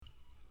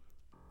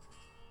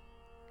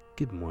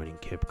Good morning,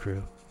 Kip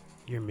Crew.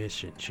 Your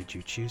mission, should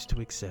you choose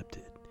to accept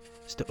it,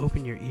 is to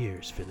open your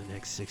ears for the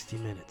next 60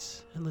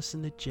 minutes and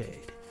listen to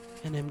Jade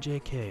and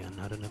MJK on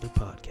Not Another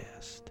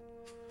Podcast.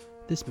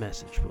 This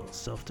message will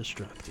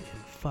self-destruct in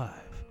 5,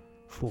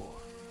 4,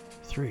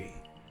 3,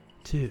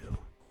 2,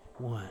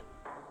 1.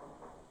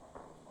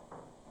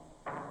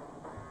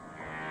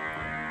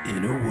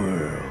 In a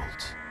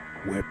world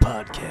where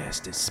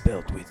podcast is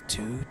spelt with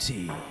 2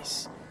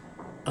 T's,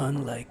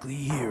 unlikely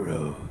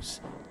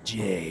heroes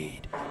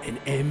Jade and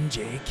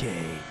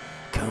MJK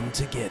come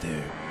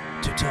together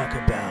to talk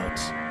about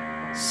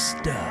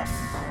stuff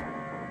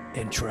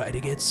and try to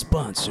get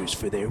sponsors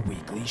for their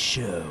weekly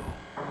show.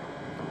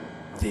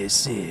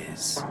 This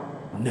is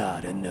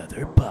Not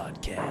Another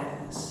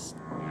Podcast.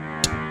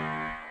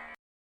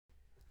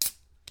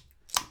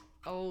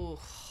 Oh,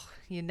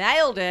 you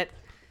nailed it.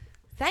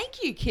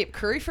 Thank you, Kip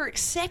Crew, for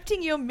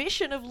accepting your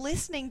mission of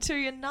listening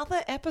to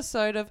another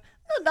episode of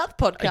another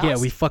podcast. Yeah,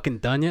 we fucking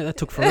done yet? That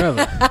took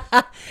forever.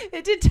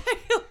 It did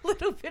take a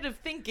little bit of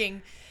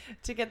thinking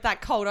to get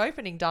that cold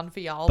opening done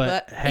for y'all,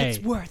 but hey, it's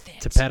worth it.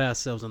 To pat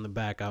ourselves on the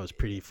back, I was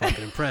pretty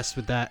fucking impressed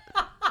with that.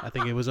 I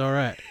think it was all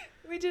right.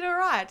 We did all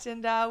right.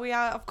 And we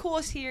are, of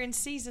course, here in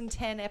Season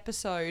 10,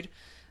 Episode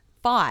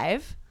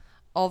 5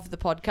 of the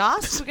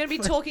podcast. We're going to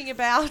be talking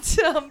about...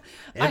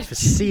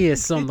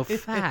 Emphasis on the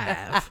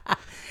 5.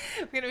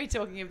 We're going to be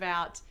talking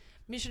about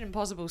Missin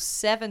Impossible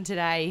 7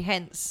 today,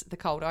 hence the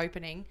cold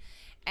opening.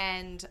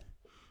 And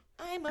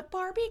I'm a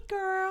Barbie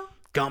girl.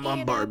 Come on,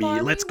 in a Barbie.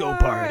 Let's go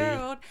party.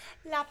 world.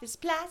 Life is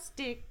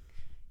plastic.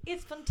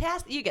 It's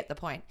fantastic. You get the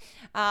point.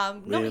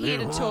 Not here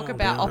to talk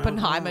about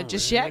Oppenheimer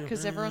just yet,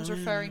 because everyone's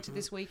referring to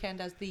this weekend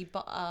as the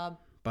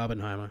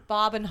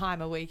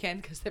Barbenheimer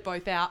weekend, because they're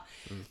both out.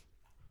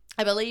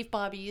 I believe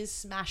Barbie is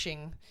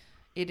smashing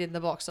it in the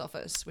box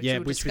office, which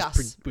we'll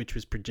discuss. Which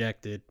was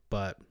projected,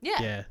 but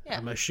yeah.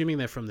 I'm assuming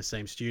they're from the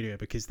same studio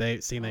because they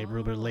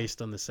were released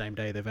on the same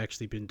day. They've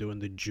actually been doing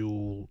the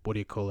dual,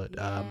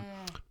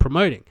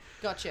 promoting.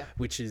 Gotcha.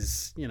 Which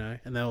is,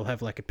 and they'll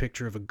have like a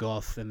picture of a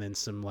goth and then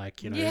some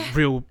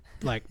real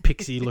like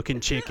pixie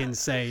looking chick and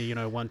say,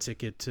 one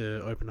ticket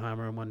to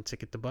Oppenheimer and one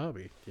ticket to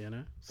Barbie,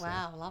 So.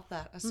 Wow, I love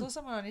that. I saw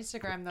someone on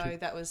Instagram though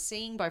that was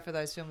seeing both of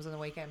those films on the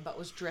weekend but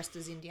was dressed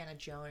as Indiana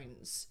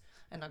Jones.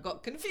 And I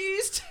got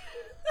confused.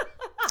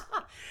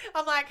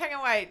 I'm like, hang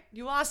on, wait.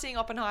 You are seeing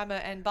Oppenheimer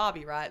and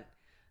Barbie, right?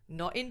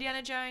 Not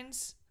Indiana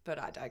Jones. But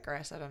I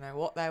digress. I don't know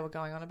what they were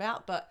going on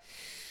about. But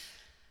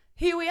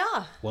here we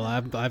are. Well,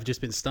 I've just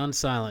been stunned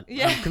silent.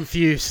 Yeah. I'm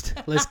confused.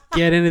 Let's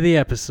get into the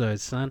episode,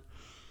 son.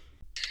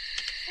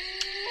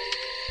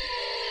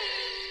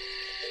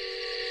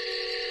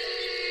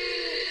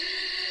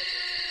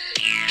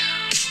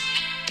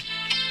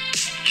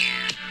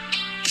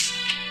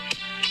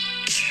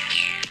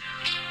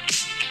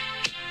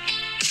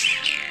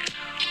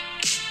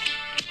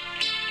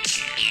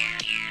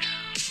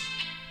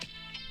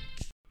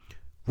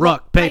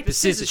 Rock, paper,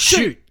 scissors,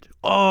 shoot!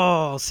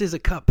 Oh, scissor,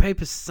 cut,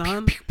 paper,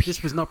 son.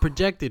 This was not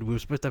projected. We were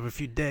supposed to have a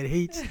few dead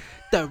heats.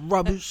 That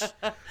rubbish.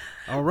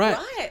 All right.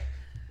 Right.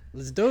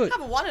 Let's do it. I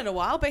haven't won in a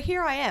while, but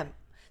here I am.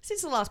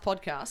 Since the last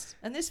podcast,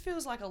 and this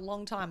feels like a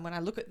long time when I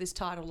look at this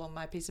title on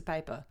my piece of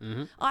paper.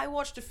 Mm-hmm. I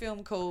watched a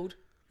film called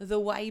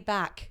The Way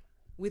Back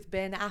with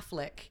Ben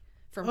Affleck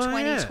from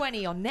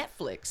 2020 on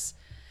Netflix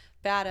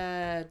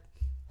about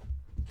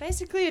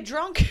basically a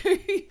drunk who...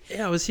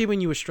 Yeah, I was here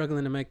when you were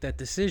struggling to make that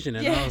decision,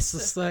 and I was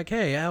just like,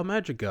 hey, Al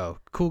Madrigal,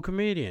 cool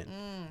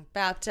comedian.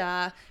 About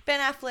Ben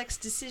Affleck's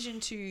decision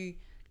to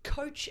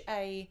coach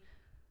a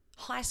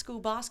high school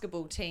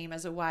basketball team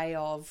as a way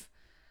of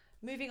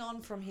moving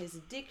on from his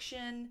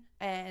addiction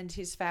and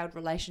his failed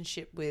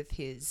relationship with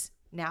his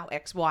now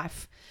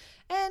ex-wife.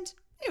 And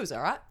it was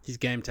all right. His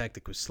game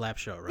tactic was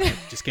slapshot, right?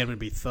 Just get them to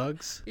be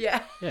thugs?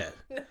 Yeah. Yeah.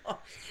 No,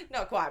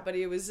 not quite, but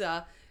it was...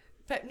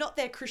 but not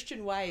their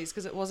Christian ways,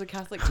 because it was a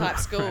Catholic type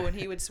school and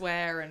he would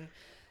swear and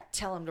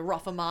tell them to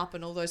rough them up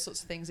and all those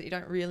sorts of things that you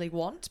don't really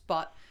want.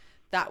 But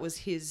that was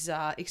his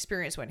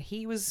experience when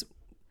he was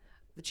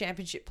the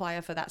championship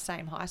player for that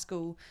same high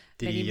school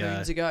many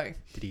moons ago.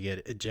 Did he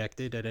get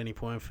ejected at any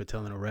point for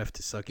telling a ref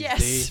to suck his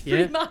Yes, D?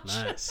 pretty much.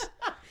 Nice.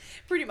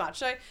 Pretty much.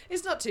 So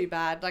it's not too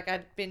bad. Like,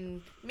 I'd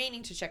been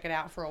meaning to check it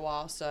out for a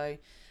while, so...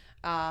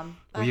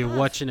 Were you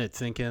watching it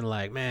thinking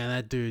like, man,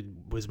 that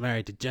dude was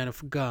married to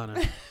Jennifer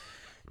Garner.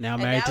 Now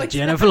married to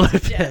Jennifer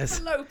Lopez.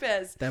 Jennifer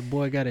Lopez. That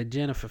boy got a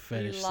Jennifer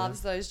fetish. He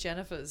loves those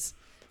Jennifers.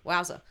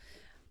 Wowza.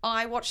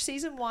 I watched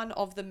season 1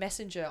 of The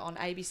Messenger on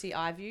ABC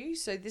iView.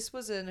 So this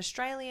was an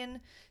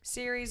Australian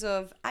series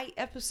of 8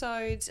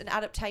 episodes, an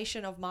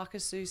adaptation of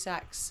Marcus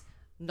Zusak's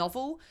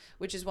novel,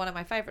 which is one of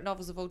my favourite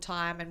novels of all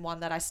time and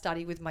one that I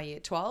study with my year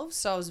 12.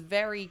 So I was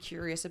very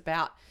curious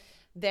about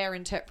their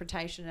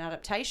interpretation and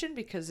adaptation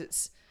because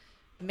it's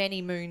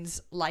many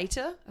moons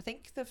later. I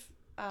think the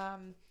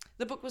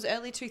book was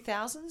early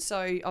 2000s,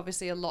 so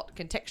obviously a lot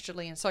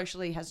contextually and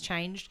socially has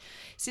changed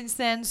since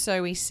then.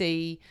 So we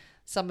see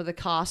some of the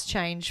cast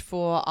change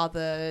for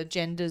other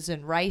genders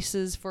and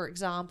races, for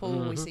example.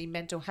 Mm-hmm. We see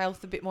mental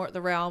health a bit more at the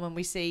realm, and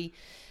we see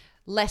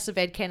less of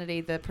Ed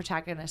Kennedy, the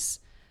protagonist's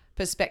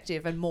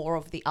perspective, and more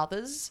of the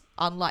others,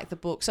 unlike the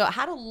book. So it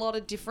had a lot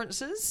of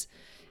differences.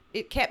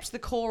 It kept the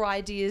core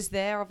ideas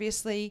there,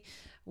 obviously,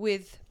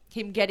 with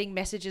him getting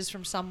messages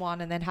from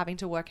someone and then having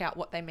to work out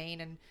what they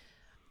mean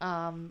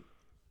and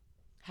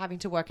having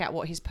to work out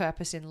what his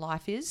purpose in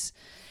life is.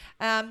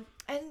 And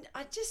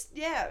I just,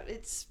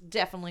 it's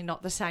definitely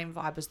not the same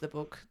vibe as the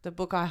book. The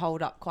book I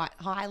hold up quite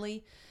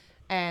highly,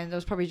 and there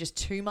was probably just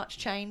too much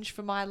change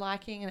for my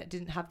liking, and it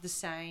didn't have the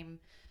same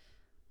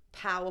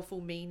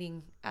powerful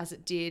meaning as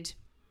it did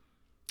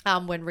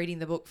when reading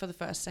the book for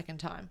the second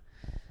time.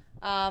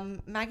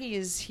 Maggie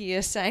is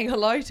here saying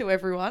hello to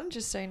everyone,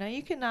 just so you know.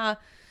 You can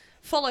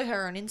follow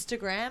her on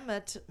Instagram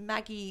at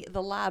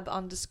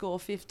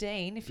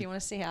MaggieTheLab_15 if you want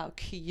to see how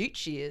cute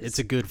she is. It's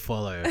a good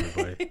follow,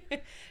 everybody.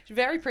 She's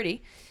very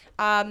pretty.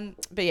 But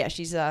yeah,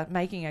 she's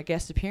making a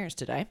guest appearance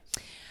today.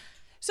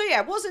 So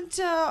yeah, wasn't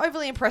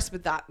overly impressed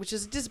with that, which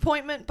is a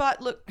disappointment.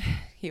 But look,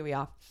 here we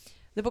are.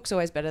 The book's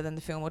always better than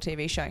the film or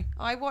TV show.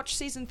 I watched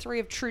season 3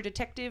 of True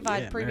Detective. Yeah,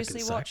 I'd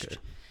previously American watched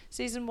Psycho.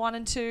 season 1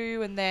 and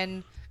 2, and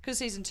then because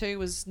season 2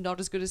 was not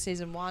as good as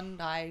season 1,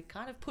 I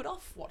kind of put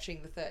off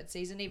watching the third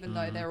season, even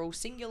though they're all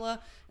singular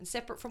and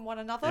separate from one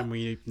another. And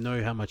we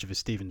know how much of a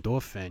Stephen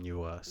Dorff fan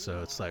you are,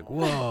 so it's like,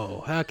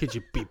 whoa, how could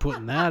you be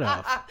putting that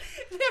off?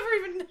 Never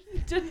even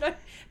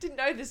didn't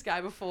know this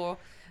guy before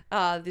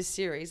this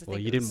series. Well,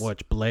 you didn't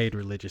watch Blade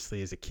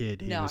religiously as a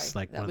kid. He No, was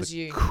like that one of was the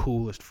you.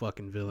 coolest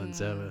fucking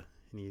villains ever.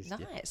 And he's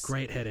Nice.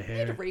 great head of I need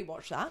hair. to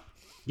rewatch that,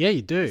 Yeah,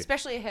 you do.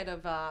 especially ahead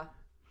of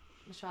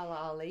Mashallah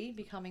Ali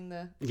becoming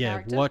the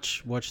Yeah,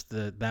 character. watch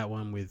that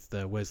one with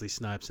Wesley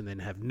Snipes, and then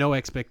have no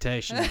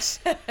expectations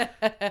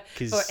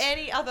because or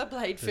any other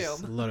Blade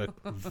there's film. a lot of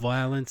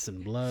violence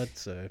and blood.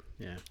 So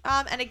yeah,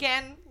 And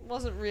again,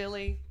 wasn't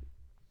really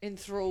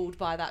enthralled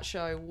by that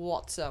show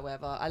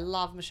whatsoever. I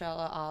love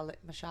Mashallah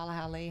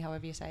Ali,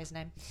 however you say his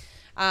name,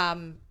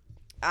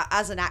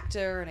 as an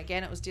actor, and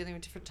again, it was dealing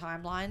with different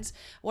timelines.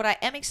 What I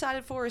am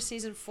excited for is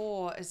season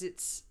 4, as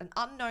it's an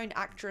unknown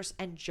actress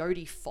and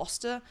Jodie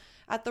Foster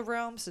at the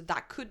realm, so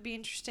that could be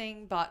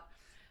interesting, but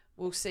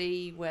we'll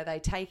see where they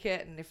take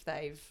it and if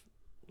they've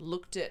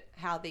looked at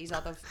how these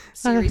other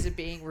series are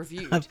being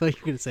reviewed. I thought you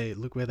were gonna say,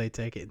 look where they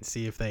take it and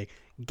see if they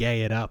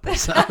gay it up or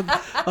something.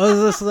 I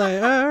was just like,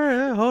 all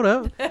right, hold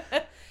up.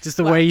 Just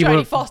the way you Jodie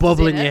were Foster's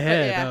bobbling in it, your but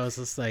head. yeah. I was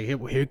just like,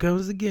 here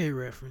comes the gay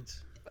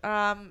reference.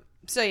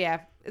 So yeah,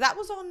 that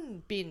was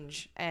on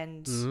Binge,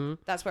 and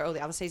that's where all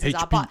the other seasons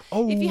are. HBO.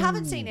 But if you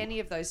haven't seen any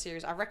of those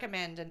series, I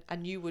recommend,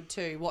 and you would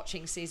too,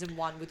 watching season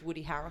 1 with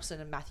Woody Harrelson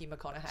and Matthew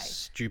McConaughey.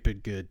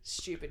 Stupid good.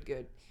 Stupid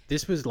good.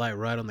 This was like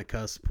right on the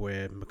cusp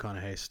where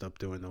McConaughey stopped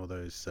doing all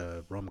those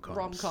rom-coms.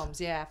 Rom-coms,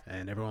 yeah.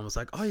 And everyone was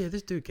like, oh yeah,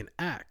 this dude can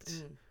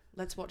act.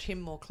 Let's watch him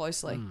more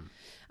closely.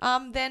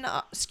 Then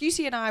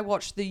Scusi and I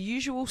watched The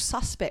Usual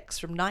Suspects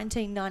from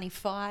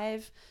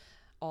 1995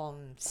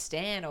 on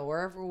Stan or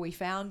wherever we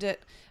found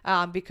it,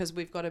 because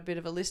we've got a bit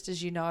of a list,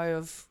 as you know,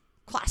 of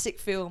classic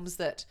films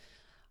that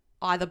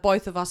either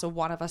both of us or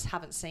one of us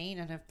haven't seen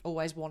and have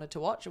always wanted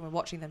to watch, and we're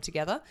watching them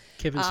together.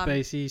 Kevin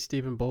Spacey,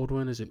 Stephen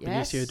Baldwin, is it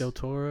yes. Benicio del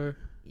Toro?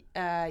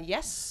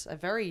 Yes, a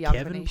very young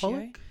Kevin Benicio.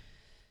 Pollak?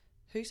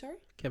 Who, sorry?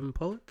 Kevin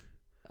Pollak?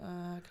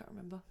 I can't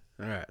remember.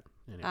 All right.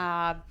 Anyway.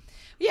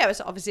 Yeah, it's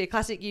obviously a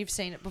classic. You've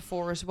seen it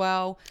before as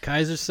well.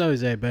 Kaiser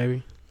Soze,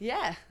 baby.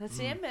 Yeah, that's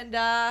him. And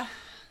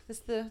that's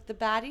the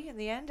baddie in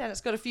the end. And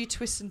it's got a few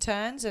twists and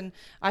turns. And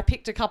I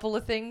picked a couple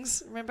of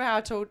things. Remember how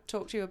I talked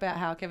to you about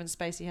how Kevin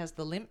Spacey has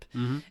the limp?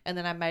 Mm-hmm. And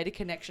then I made a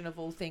connection of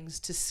all things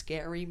to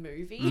Scary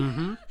Movie.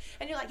 Mm-hmm.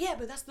 And you're like, yeah,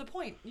 but that's the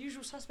point.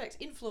 Usual Suspects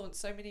influence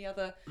so many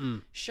other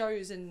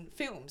shows and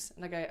films.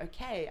 And I go,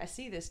 okay, I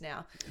see this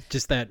now.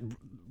 Just that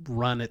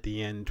run at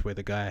the end where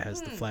the guy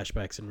has the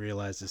flashbacks and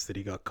realizes that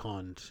he got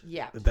conned.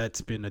 Yeah. That's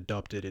been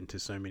adopted into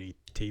so many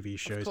TV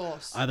shows. Of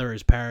course. Either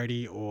as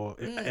parody or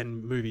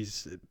and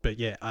movies, but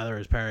yeah, either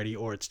as parody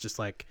or it's just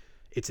like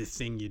it's a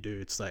thing you do.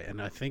 It's like, and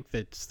I think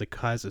that's the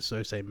Kaiser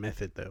Soze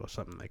method though, or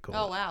something they call it.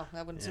 Oh wow,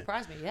 that wouldn't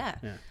surprise me. Yeah.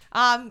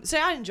 Yeah. So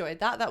I enjoyed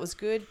that. That was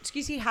good.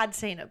 He had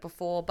seen it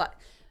before,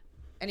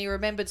 and he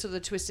remembered sort of the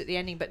twist at the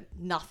ending, but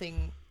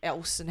nothing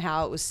else and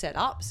how it was set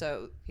up.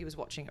 So he was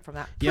watching it from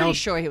that. Yeah, Pretty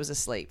sure he was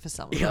asleep for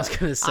some of it. I was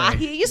gonna say, I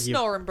hear you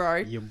snoring, bro.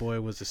 Your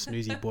boy was a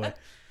snoozy boy.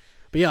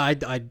 But yeah,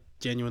 I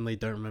genuinely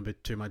don't remember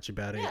too much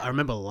about it. Yeah. I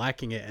remember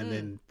liking it, and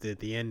then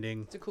the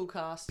ending It's a cool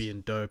cast.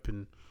 being dope,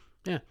 and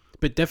yeah.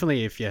 But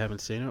definitely, if you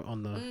haven't seen it,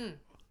 on the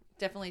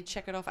Definitely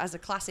check it off as a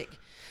classic.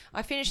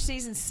 I finished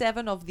season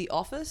 7 of The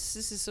Office.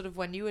 This is sort of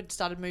when you had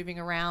started moving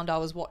around. I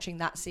was watching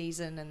that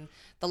season and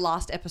the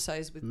last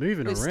episodes with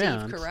Moving with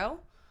around? Steve Carell.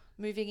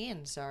 Moving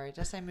in, sorry.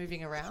 Did I say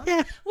moving around?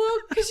 Yeah. Well,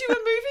 because you were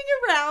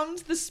moving around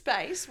the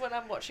space when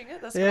I'm watching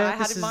it. That's what I had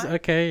this in is mind.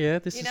 okay. Yeah,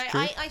 this You is know,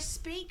 true. I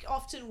speak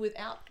often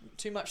without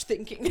too much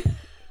thinking.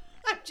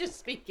 I'm just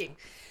speaking.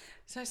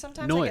 So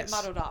sometimes I get Noise.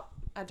 muddled up.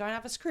 I don't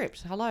have a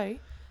script. Hello.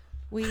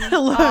 We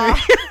Hello. are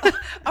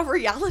a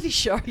reality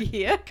show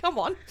here. Come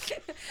on.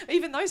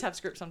 Even those have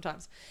scripts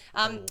sometimes.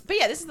 But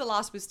yeah, this is the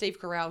last with Steve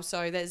Carell.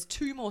 So there's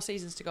 2 more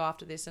seasons to go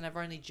after this, and I've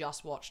only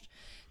just watched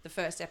the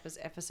first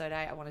episode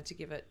 8. I wanted to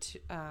give it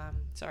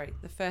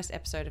the first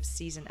episode of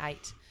season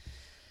 8.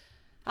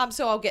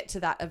 So I'll get to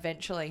that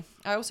eventually.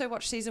 I also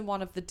watched season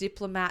 1 of The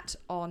Diplomat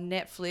on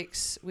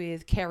Netflix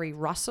with Kerry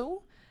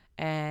Russell,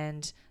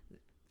 and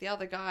the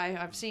other guy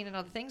I've seen in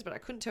other things, but I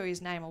couldn't tell you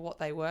his name or what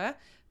they were.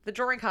 The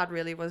drawing card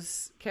really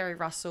was Kerry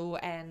Russell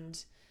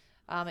and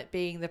it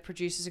being the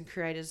producers and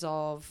creators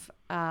of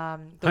The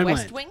Homeland.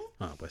 West Wing.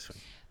 Oh, West Wing.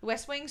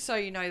 West Wing,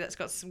 so that's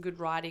got some good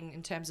writing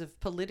in terms of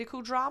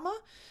political drama.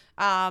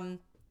 I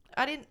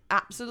didn't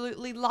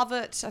absolutely love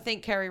it. I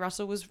think Kerry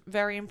Russell was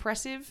very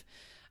impressive.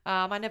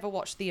 I never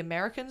watched The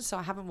Americans, so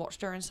I haven't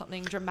watched her in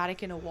something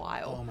dramatic in a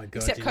while. Oh my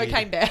God. Except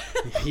Cocaine Bear.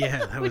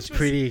 Yeah, that was Which was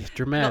pretty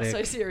dramatic. Not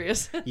so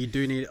serious. You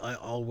do need...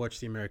 I'll watch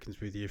The Americans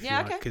with you if you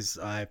want, because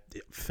I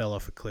fell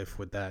off a cliff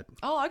with that.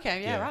 Oh,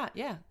 okay. Yeah, right.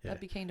 Yeah. I'd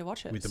be keen to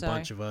watch it. With a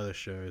bunch of other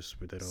shows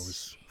that I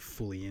was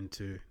fully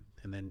into,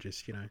 and then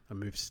just, I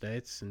moved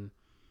states, and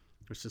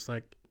it was just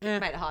like...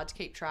 Made it hard to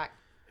keep track.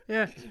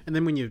 Yeah, and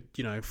then when you,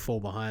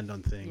 fall behind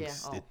on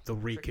things, Yeah. the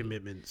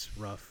recommitment's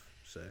rough,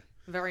 so...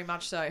 Very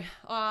much so.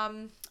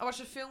 I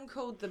watched a film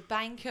called The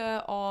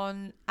Banker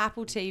on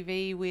Apple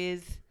TV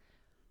with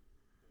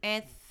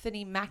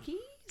Anthony Mackie.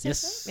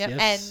 Yes, yep.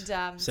 yes.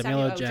 And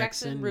Samuel L.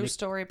 Jackson. Real Nick-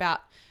 story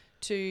about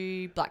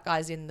 2 black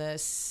guys in the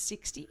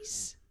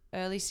 60s,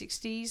 early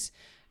 60s,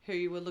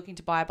 who were looking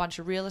to buy a bunch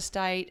of real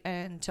estate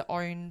and to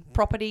own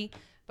property,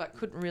 but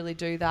couldn't really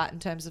do that in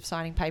terms of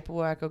signing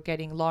paperwork or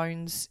getting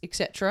loans,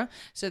 etc.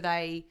 So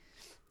they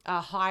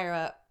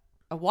hire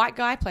a white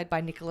guy played by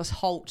Nicholas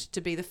Hoult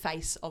to be the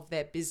face of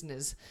their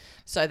business,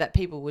 so that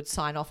people would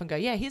sign off and go,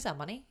 yeah, here's our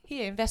money.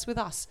 Here, invest with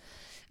us.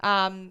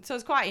 So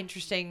it's quite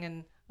interesting,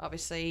 and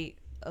obviously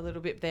a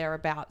little bit there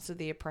about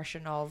the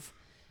oppression of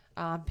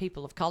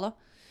people of colour.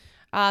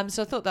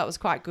 So I thought that was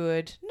quite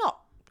good. Not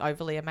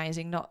overly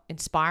amazing, not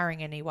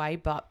inspiring anyway,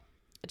 but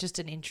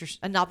just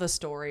another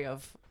story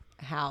of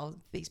how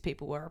these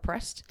people were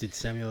oppressed. Did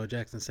Samuel L.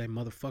 Jackson say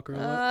motherfucker a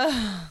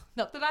lot?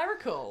 Not that I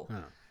recall.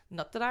 Oh.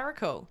 Not that I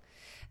recall.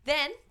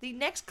 Then the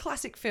next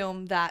classic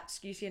film that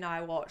Scusi and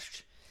I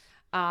watched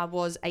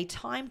was A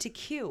Time to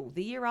Kill,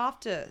 the year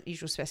after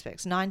Usual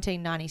Suspects,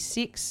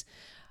 1996.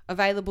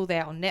 Available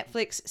there on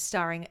Netflix,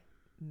 starring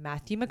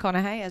Matthew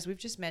McConaughey, as we've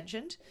just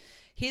mentioned.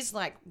 His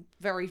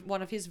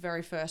one of his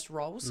very first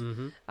roles.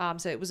 Mm-hmm.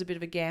 So it was a bit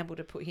of a gamble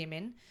to put him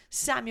in.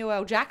 Samuel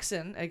L.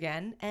 Jackson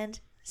again, and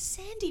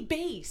Sandy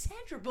B,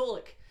 Sandra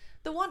Bullock,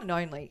 the one and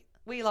only.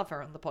 We love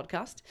her on the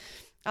podcast.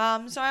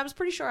 So I was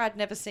pretty sure I'd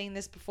never seen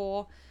this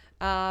before.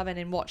 And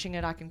in watching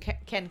it, I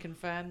can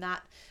confirm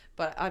that.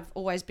 But I've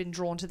always been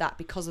drawn to that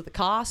because of the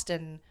cast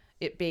and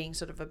it being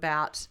sort of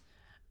about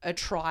a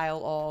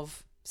trial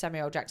of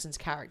Samuel L. Jackson's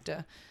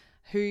character,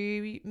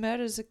 who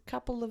murders a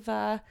couple of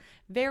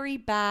very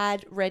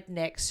bad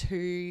rednecks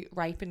who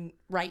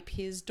rape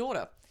his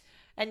daughter.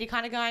 And you're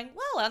kind of going,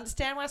 well, I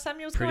understand why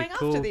Samuel's going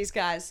after these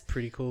guys.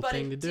 Pretty cool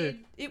thing to do.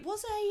 It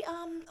was a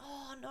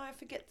I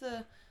forget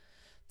the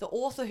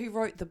author who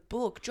wrote the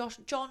book,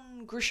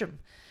 John Grisham.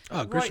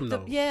 Oh, Grisham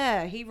novel.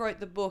 Yeah, he wrote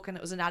the book, and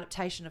it was an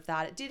adaptation of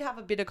that. It did have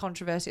a bit of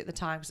controversy at the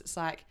time, because it's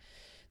like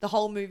the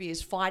whole movie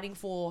is fighting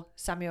for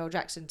Samuel L.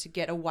 Jackson to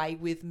get away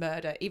with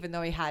murder, even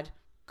though he had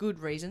good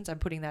reasons, I'm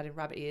putting that in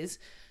rabbit ears,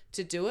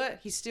 to do it.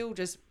 He still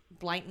just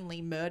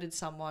blatantly murdered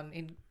someone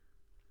in,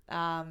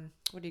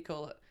 what do you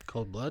call it?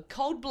 Cold blood?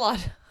 Cold blood.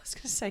 I was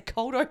going to say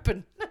cold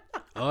open.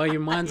 Oh, your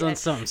mind's on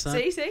something, son.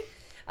 See?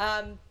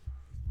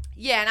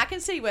 Yeah, and I can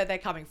see where they're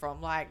coming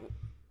from. Like,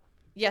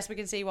 yes, we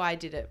can see why I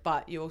did it,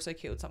 but you also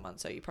killed someone,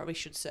 so you probably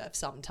should serve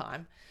some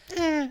time.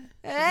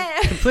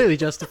 Completely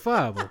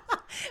justifiable.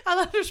 I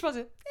love the response.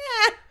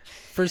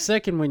 For a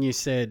second, when you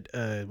said,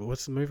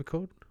 what's the movie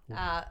called?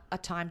 A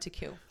Time to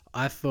Kill.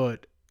 I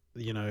thought,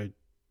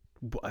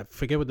 I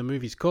forget what the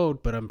movie's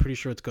called, but I'm pretty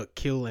sure it's got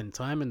Kill and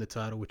Time in the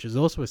title, which is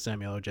also a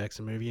Samuel L.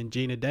 Jackson movie, and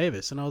Gina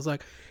Davis. And I was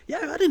like,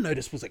 yeah, I didn't know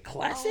this was a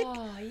classic.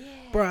 Oh, yeah.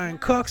 Brian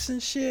Cox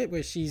and shit,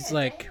 where she's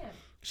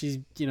she's,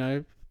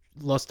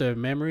 lost her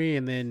memory,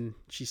 and then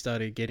she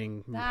started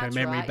getting her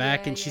memory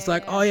back, and she's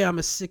like, oh yeah, I'm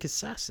a sick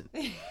assassin.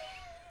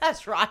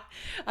 That's right.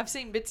 I've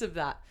seen bits of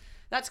that.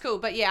 That's cool.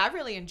 But yeah, I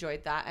really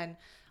enjoyed that, and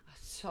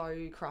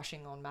so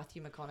crushing on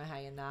Matthew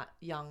McConaughey and that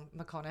young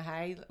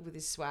McConaughey with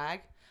his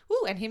swag.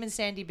 Ooh, and him and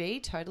Sandy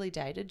B totally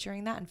dated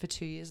during that and for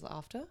 2 years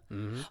after.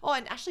 Mm-hmm. Oh,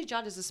 and Ashley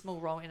Judd has a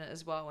small role in it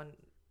as well, and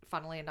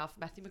funnily enough,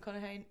 Matthew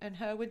McConaughey and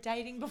her were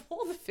dating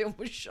before the film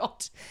was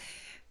shot.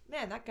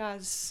 Man, that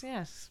guy's,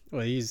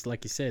 Well, he's,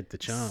 like you said, the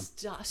charm.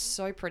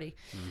 So pretty.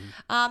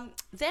 Mm-hmm.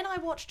 Then I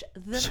watched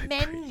The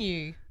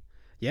Menu.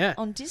 Yeah.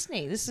 On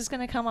Disney. This is going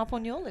to come up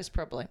on your list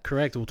probably.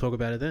 Correct. We'll talk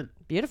about it then.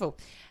 Beautiful.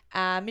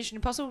 Missin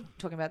Impossible,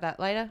 talking about that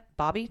later.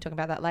 Barbie, talking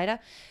about that later.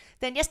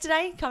 Then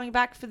yesterday, coming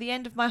back for the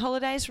end of my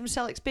holidays from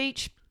Sellex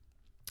Beach,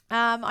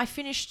 I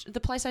finished the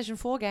PlayStation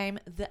 4 game,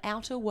 The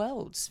Outer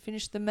Worlds.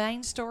 Finished the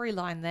main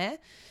storyline there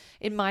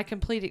in my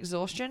complete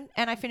exhaustion.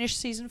 And I finished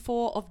season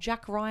 4 of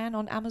Jack Ryan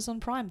on Amazon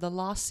Prime, the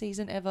last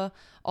season ever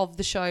of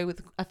the show,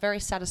 with a very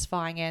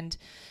satisfying end.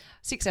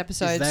 6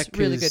 episodes, Is that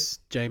really good.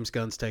 James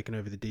Gunn's taken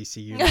over the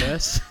DC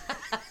universe?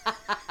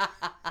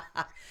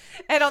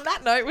 And on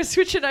that note, we're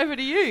switching over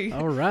to you.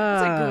 All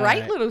right. It's a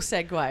great little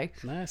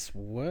segue. Nice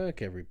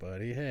work,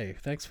 everybody. Hey,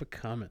 thanks for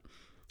coming.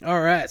 All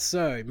right,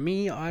 so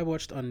I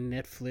watched on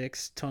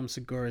Netflix Tom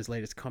Segura's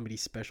latest comedy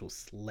special,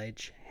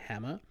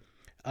 Sledgehammer.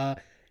 I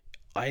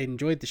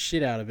enjoyed the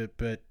shit out of it,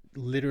 but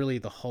literally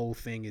the whole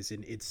thing is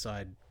an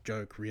inside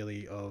joke,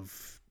 really,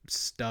 of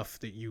stuff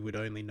that you would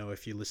only know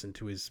if you listen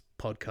to his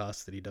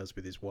podcast that he does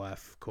with his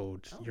wife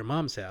called Your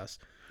Mom's House.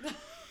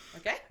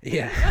 Okay.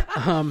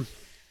 Yeah.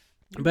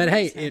 But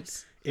hey,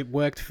 it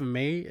worked for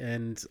me,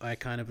 and I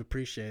kind of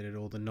appreciated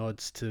all the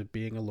nods to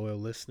being a loyal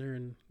listener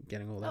and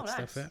getting all that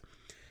stuff out.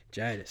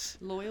 Jadis.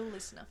 Loyal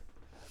listener.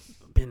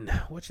 Been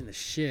watching the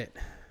shit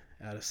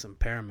out of some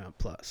Paramount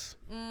Plus.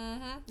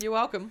 Mm-hmm. You're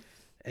welcome.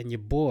 And your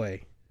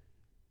boy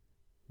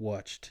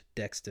watched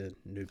Dexter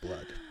New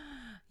Blood.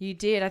 You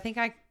did. I think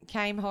I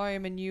came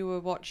home and you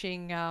were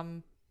watching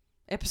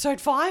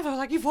episode 5. I was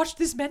like, you've watched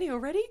this many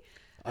already?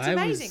 That's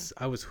amazing.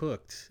 I was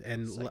hooked.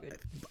 And So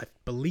I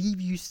believe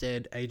you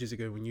said ages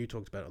ago when you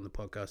talked about it on the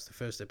podcast, the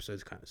first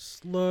episode's kind of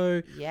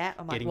slow. Yeah.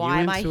 I'm like, getting why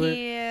you am I into it.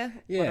 here?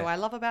 Yeah. What do I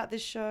love about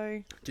this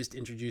show? Just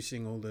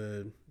introducing all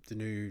the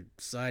new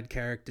side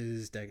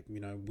characters that,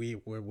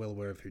 we're well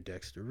aware of who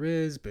Dexter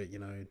is, but,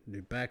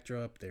 new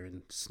backdrop. They're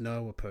in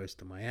snow opposed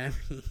to Miami.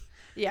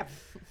 Yeah.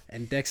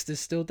 And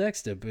Dexter's still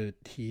Dexter, but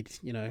he'd,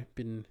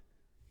 been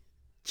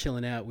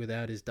chilling out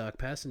without his dark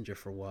passenger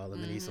for a while,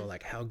 and then he's all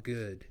like, how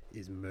good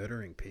is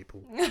murdering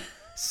people?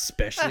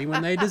 Especially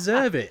when they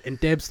deserve it. And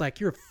Deb's like,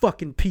 you're a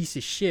fucking piece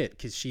of shit,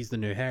 because she's the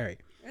new Harry.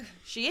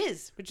 She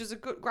is, which is a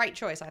great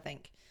choice, I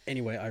think.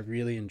 Anyway, I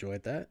really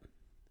enjoyed that.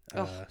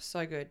 Oh,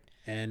 so good.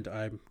 And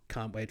I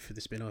can't wait for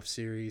the spin-off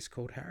series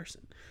called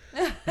Harrison.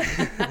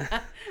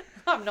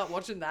 I'm not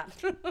watching that.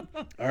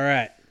 All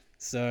right.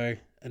 So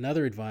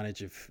another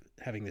advantage of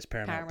having this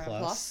Paramount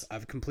Plus,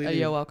 I've completely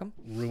you're welcome.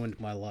 ruined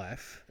my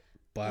life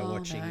by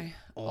watching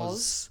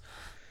Oz.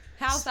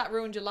 How's that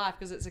ruined your life?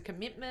 Because it's a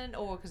commitment,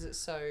 or because it's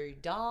so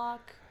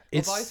dark?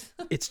 Or both?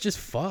 It's just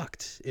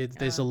fucked.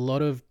 There's a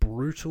lot of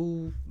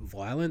brutal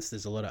violence.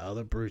 There's a lot of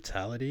other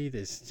brutality.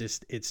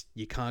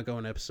 You can't go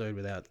an episode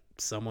without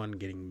someone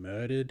getting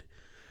murdered.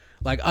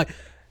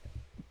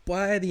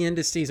 By the end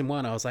of season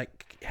 1, I was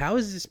like, how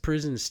is this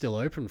prison still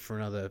open for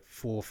another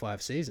 4 or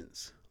 5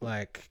 seasons?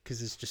 Because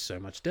there's just so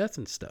much death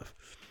and stuff.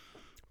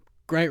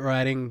 Great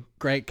writing,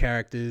 great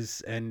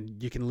characters,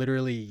 and you can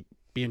literally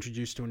be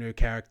introduced to a new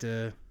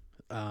character.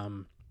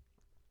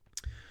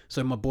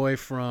 So my boy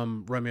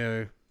from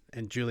Romeo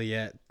and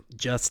Juliet,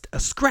 just a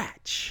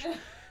scratch.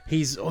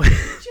 He's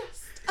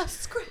Just a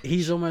scratch.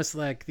 He's almost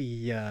like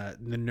the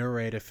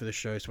narrator for the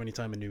show. So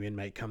anytime a new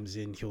inmate comes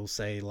in, he'll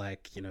say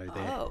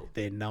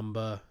their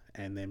number,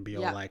 and then be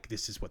all like,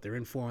 this is what they're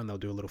in for, and they'll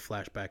do a little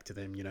flashback to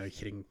them,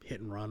 hitting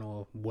hit and run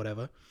or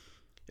whatever.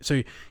 So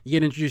you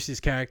get introduced to this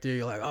character,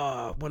 you're like,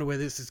 oh, I wonder where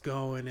this is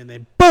going, and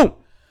then boom,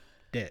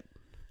 dead.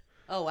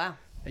 Oh wow.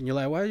 And you're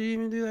like, why did you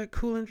even do that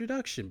cool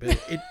introduction? But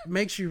it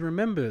makes you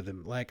remember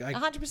them.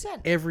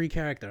 100%. Every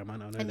character, I might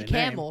not know And their you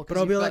care name, more but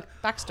I'll because be you've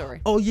like, got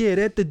backstory. oh yeah,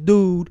 that's the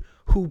dude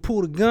who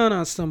pulled a gun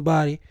on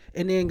somebody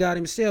and then got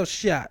himself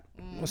shot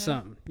or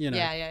something.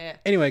 Yeah.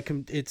 Anyway,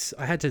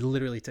 I had to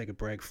literally take a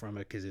break from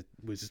it because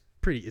it's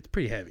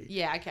pretty heavy.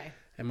 Yeah, okay.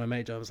 And my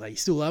mate John was like, you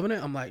still loving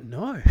it? I'm like,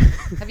 no.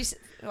 Have you...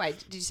 Wait,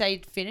 did you say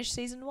you finished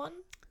season 1?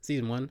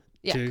 Season 1,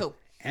 Yeah, 2, cool.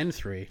 and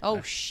 3.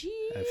 Oh, shit.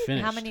 I've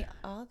finished. How many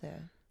are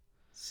there?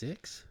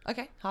 6.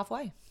 Okay,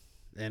 halfway.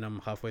 And I'm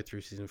halfway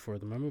through season 4 at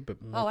the moment, but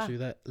Oh, more wow. to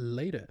that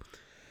later.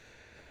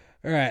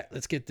 All right,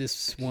 let's get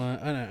this one.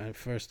 I don't know.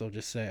 First, I'll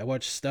just say I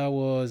watched Star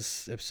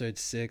Wars Episode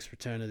 6,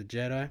 Return of the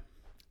Jedi.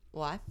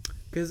 Why?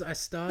 Because I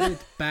started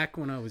back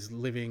when I was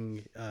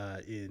living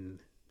in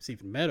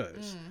Seaton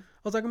Meadows.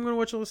 I was like, I'm going to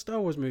watch all the Star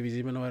Wars movies,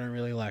 even though I don't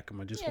really like them.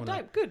 I just want to...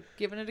 dope. Good.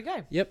 Giving it a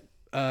go. Yep.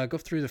 Got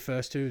through the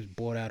first 2, was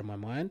bored out of my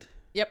mind.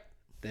 Yep.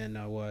 Then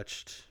I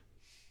watched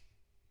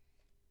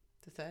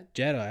The third.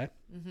 Jedi.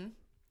 Mm-hmm.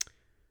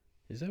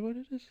 Is that what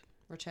it is?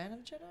 Return of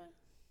the Jedi?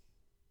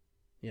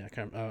 Yeah, I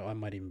can't. I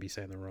might even be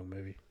saying the wrong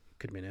movie.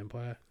 Could have been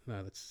Empire.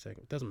 No, that's the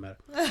second. Doesn't matter.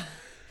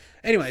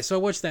 Anyway, so I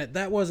watched that.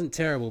 That wasn't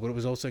terrible, but it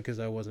was also because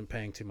I wasn't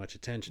paying too much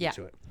attention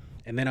to it.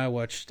 And then I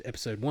watched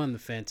Episode 1, The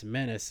Phantom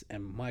Menace,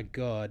 and my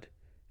God,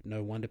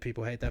 no wonder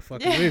people hate that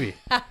fucking movie.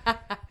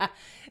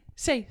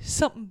 Say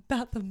something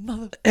about the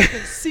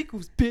motherfucking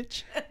sequels,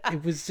 bitch.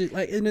 It was just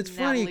and it's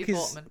funny Natalie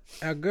because Portman.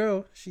 our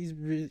girl, she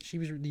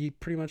was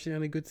pretty much the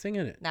only good thing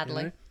in it.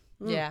 Natalie.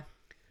 Mm. Yeah.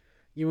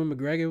 Ewan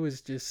McGregor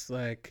was just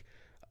like,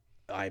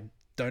 I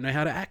don't know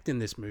how to act in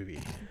this movie.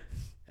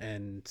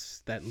 And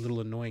that little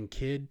annoying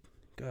kid,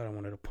 God, I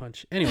wanted to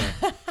punch. Anyway,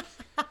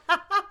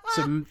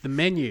 so the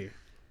menu.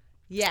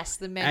 Yes,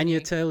 the menu. Anya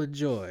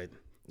Taylor-Joy.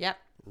 Yep.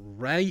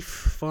 Rafe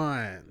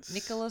Fiennes.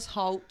 Nicholas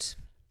Hoult.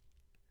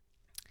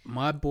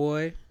 My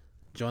boy,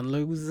 John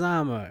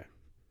Leguizamo.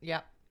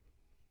 Yep.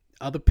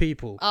 Other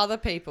people. Other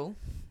people.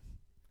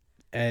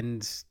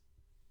 And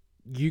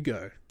You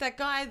go. That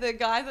guy, the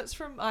guy that's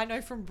from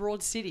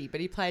Broad City,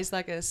 but he plays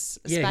like a Yeah,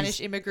 Spanish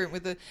immigrant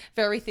with a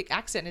very thick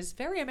accent, is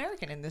very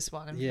American in this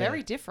one and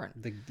very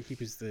different. He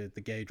was the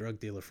gay drug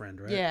dealer friend,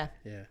 right? Yeah.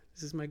 Yeah.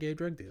 This is my gay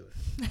drug dealer.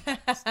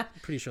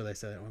 Pretty sure they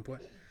said that at one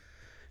point.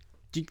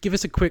 Give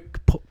us a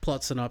quick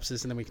plot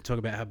synopsis and then we can talk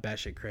about how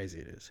batshit crazy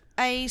it is.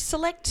 A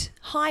select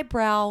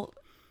highbrow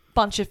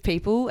bunch of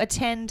people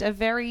attend a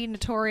very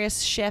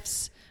notorious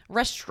chef's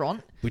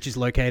restaurant, Which is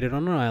located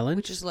on an island.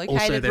 which is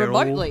located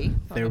remotely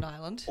on they're an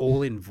island.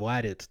 all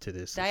invited to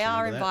this. They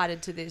are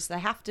invited to this. They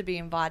have to be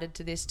invited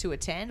to this to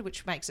attend,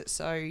 which makes it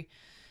so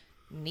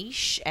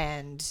niche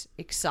and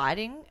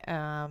exciting,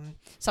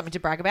 something to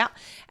brag about.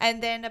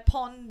 And then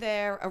upon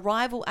their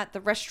arrival at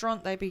the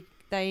restaurant,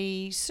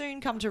 they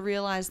soon come to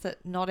realize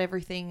that not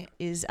everything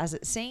is as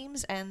it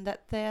seems and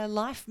that their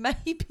life may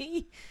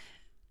be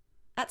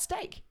at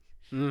stake.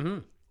 Mm-hmm.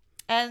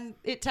 And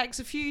it takes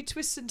a few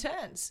twists and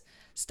turns,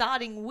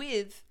 starting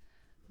with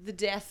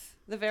the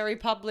very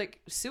public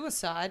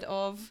suicide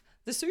of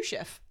the sous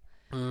chef.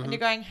 Mm-hmm. And you're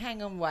going,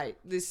 hang on, wait,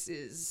 this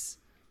is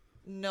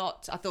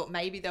not... I thought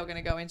maybe they were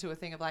going to go into a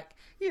thing of like,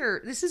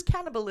 this is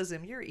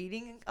cannibalism. You're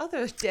eating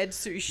other dead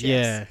sous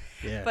chefs.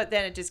 Yeah. But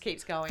then it just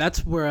keeps going.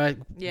 That's where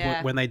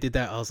when they did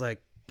that, I was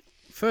like,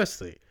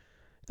 firstly,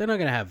 they're not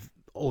going to have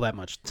all that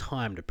much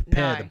time to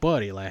prepare the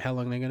body. Like, how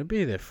long they're going to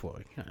be there for?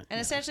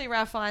 And essentially,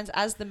 Ralph Fiennes,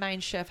 as the main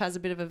chef, has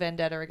a bit of a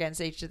vendetta against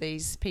each of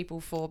these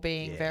people for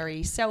being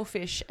very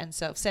selfish and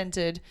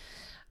self-centered,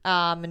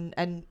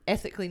 and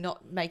ethically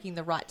not making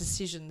the right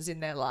decisions in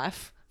their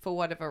life for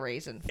whatever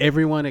reason.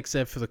 Everyone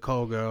except for the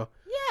call girl.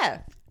 Yeah.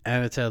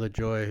 Anna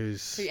Taylor-Joy, who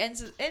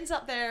ends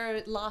up there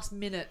at last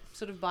minute,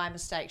 sort of by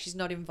mistake. She's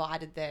not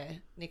invited there.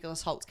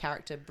 Nicholas Holt's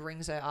character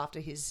brings her after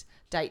his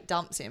date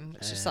dumps him,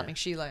 which is something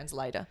she learns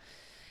later.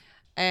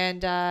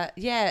 And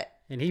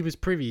and he was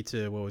privy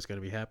to what was going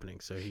to be happening,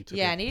 so he took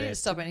and he didn't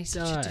stop any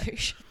such a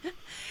douche.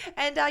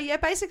 And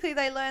basically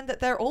they learn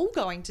that they're all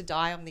going to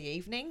die on the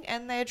evening,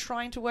 and they're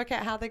trying to work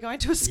out how they're going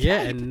to escape.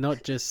 Yeah, and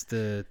not just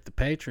the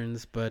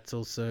patrons, but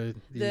also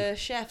the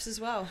chefs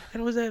as well.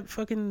 And was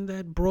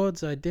that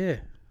broad's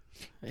idea?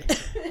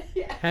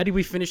 How do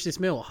we finish this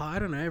meal? I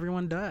don't know.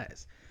 Everyone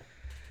dies.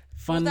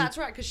 Fun. Well, that's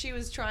right, because she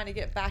was trying to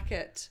get back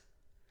at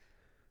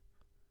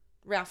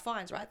Ralph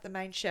Fiennes, right? The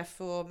main chef,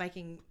 for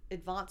making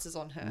advances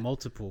on her.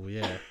 Multiple,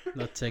 yeah.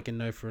 Not taking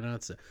no for an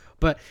answer.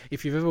 But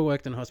if you've ever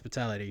worked in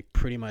hospitality,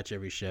 pretty much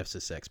every chef's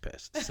a sex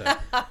pest. So.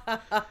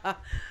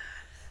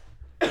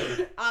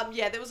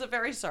 There was a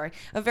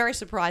very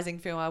surprising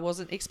film. I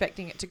wasn't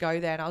expecting it to go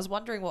there, and I was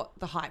wondering what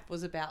the hype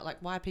was about. Like,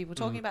 why are people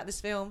talking about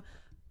this film?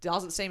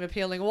 Doesn't seem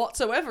appealing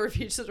whatsoever if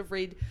you sort of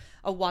read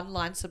a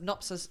one-line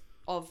synopsis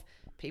of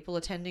people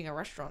attending a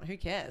restaurant. Who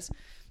cares?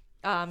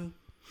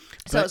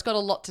 So it's got a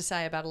lot to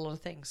say about a lot of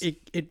things.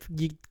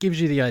 It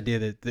gives you the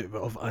idea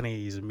of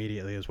unease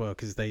immediately as well,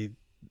 because they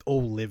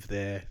all live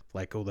there.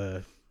 Like, all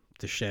the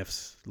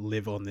chefs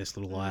live on this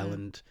little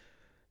island,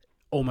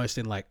 almost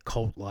in like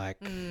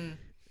cult-like,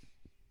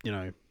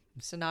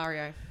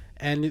 scenario.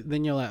 And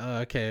then you're like, oh,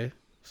 okay.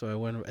 So I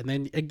went, and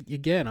then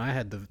again, I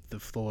had the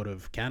thought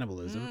of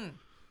cannibalism.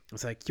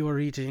 It's like, you're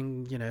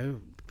eating,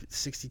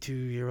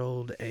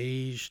 62-year-old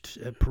aged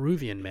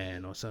Peruvian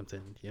man or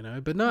something,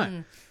 But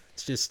no,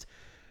 it's just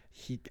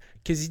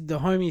because the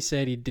homie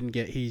said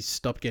he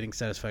stopped getting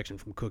satisfaction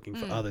from cooking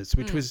for others,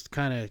 which was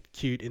kind of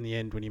cute in the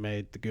end when he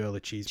made the girl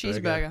a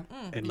cheeseburger.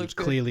 And he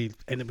clearly,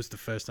 and it was the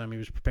first time he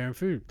was preparing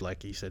food,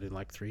 like he said, in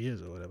like 3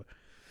 years or whatever.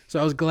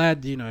 So I was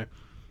glad,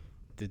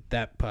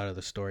 that part of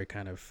the story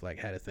kind of like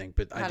had a thing,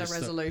 but had a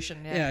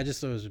resolution. I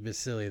just thought it was a bit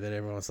silly that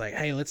everyone was like,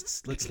 "Hey,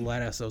 let's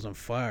light ourselves on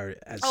fire."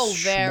 As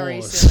very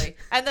schmoes. silly,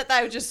 and that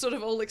they would just sort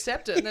of all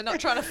accept it, and they're not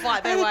trying to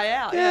fight their way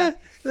out. Yeah,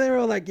 they're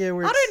all like, "Yeah,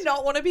 I do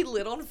not want to be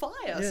lit on fire."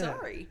 Yeah,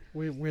 sorry,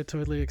 we're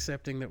totally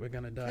accepting that we're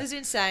gonna die. It's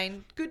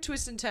insane. Good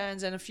twists and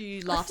turns, and a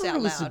few laughs out loud.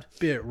 It was loud. a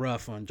bit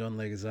rough on John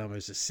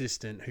Leguizamo's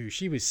assistant, who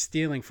she was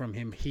stealing from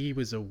him. He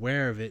was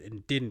aware of it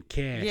and didn't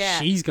care. Yeah,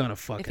 she's gonna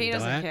fucking die. If he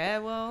doesn't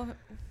care, well.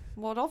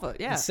 What of it?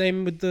 Yeah. The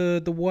same with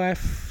the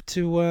wife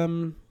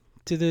to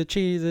the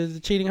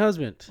cheating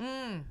husband.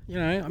 I'm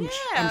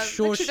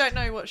sure you don't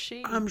know what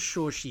she. I'm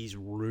sure she's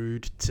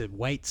rude to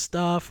wait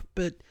staff,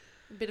 but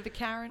a bit of a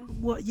Karen.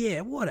 What?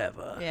 Yeah,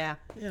 whatever. Yeah.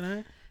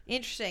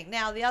 Interesting.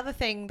 Now, the other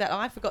thing that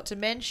I forgot to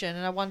mention,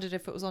 and I wondered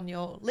if it was on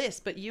your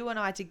list, but you and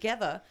I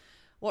together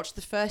watched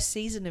the first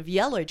season of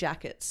Yellow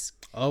Jackets.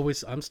 Oh,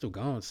 I'm still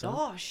going. So.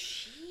 Oh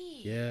shit.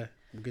 Yeah.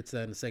 We'll get to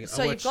that in a second.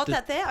 So you've got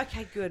that there?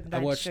 Okay, good. I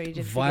watched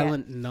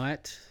Violent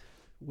Night,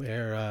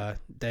 where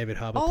David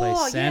Harbour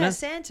plays Santa. Oh, yeah,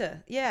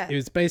 Santa. Yeah. It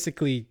was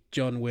basically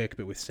John Wick,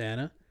 but with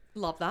Santa.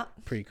 Love that.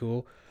 Pretty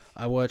cool.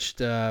 I watched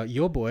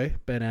your boy,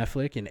 Ben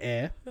Affleck, in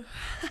Air.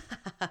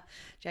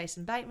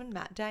 Jason Bateman,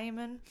 Matt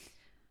Damon.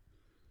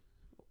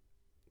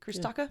 Chris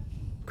Tucker.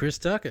 Chris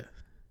Tucker.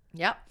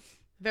 Yep.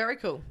 Very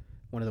cool.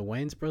 One of the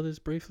Wayans brothers,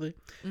 briefly.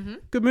 Mm-hmm.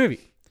 Good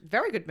movie.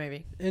 Very good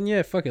movie. And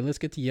yeah, fuck it. Let's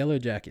get to Yellow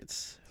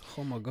Jackets.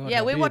 Oh my god.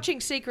 Yeah, we're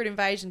watching Secret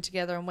Invasion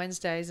together on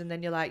Wednesdays, and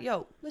then you're like,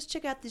 yo, let's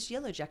check out this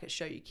Yellow Jacket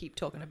show you keep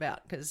talking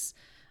about, because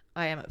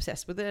I am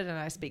obsessed with it and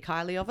I speak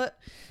highly of it.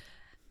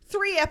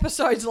 3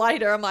 episodes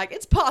later, I'm like,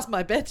 it's past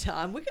my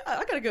bedtime.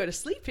 I got to go to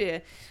sleep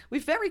here. We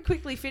very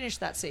quickly finished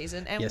that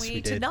season, and Yes, we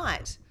did.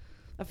 tonight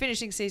are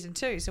finishing season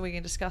 2, so we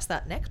can discuss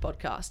that next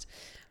podcast.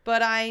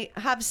 But I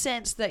have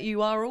sensed that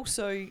you are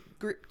also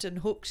gripped and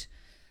hooked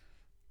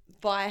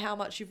by how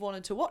much you've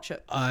wanted to watch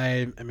it.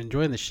 I am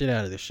enjoying the shit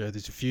out of this show.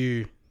 There's a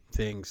few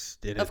things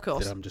in it Of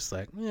course. that I'm just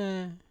like,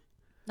 eh.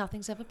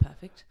 Nothing's ever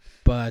perfect.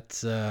 But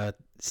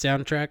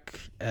soundtrack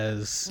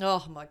as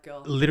Oh my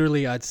god!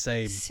 literally, I'd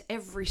say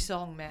Every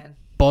song, man.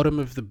 bottom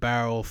of the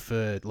barrel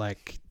for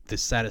like the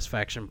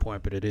satisfaction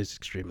point, but it is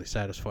extremely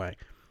satisfying.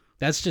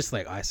 That's just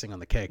like icing on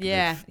the cake.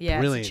 Yeah, yeah. It's a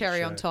Brilliant cherry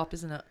show. on top,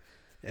 isn't it?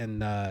 And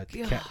God.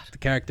 the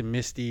character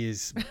Misty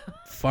is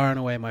far and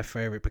away my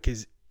favorite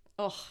because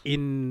Oh,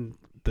 in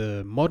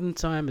the modern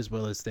time as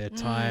well as their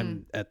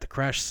time at the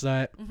crash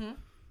site,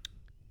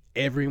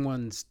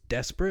 everyone's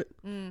desperate,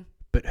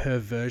 but her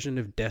version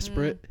of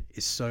desperate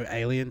is so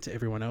alien to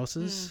everyone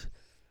else's,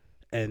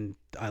 and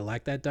I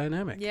like that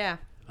dynamic. yeah.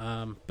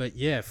 But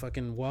yeah,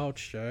 fucking wild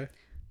show.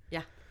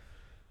 Yeah.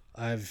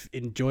 I've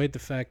enjoyed the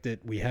fact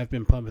that we have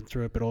been pumping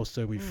through it, but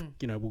also we've,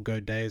 we'll go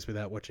days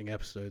without watching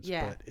episodes.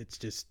 Yeah. But it's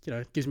just,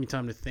 it gives me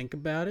time to think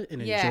about it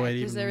and Yeah, enjoy it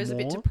even because there is a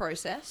bit to more.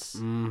 process.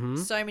 Mm-hmm.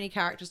 So many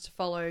characters to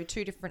follow,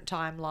 2 different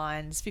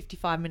timelines,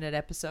 55-minute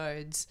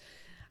episodes,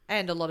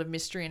 and a lot of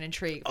mystery and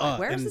intrigue. Like,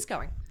 where is and this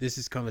going? This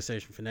is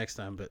conversation for next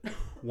time, but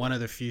one of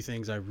the few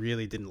things I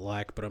really didn't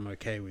like, but I'm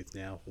okay with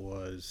now,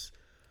 was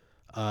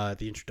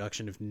the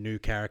introduction of new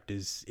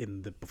characters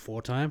in the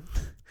before time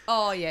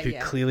Oh, yeah, who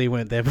yeah. clearly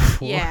weren't there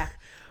before. Yeah.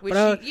 Which,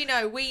 But,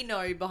 we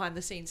know behind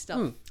the scenes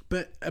stuff.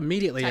 But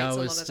immediately Takes I a lot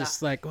was of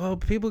just like, well,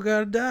 people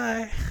gotta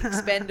die.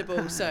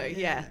 Expendable. So,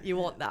 yeah, you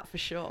want that for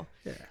sure.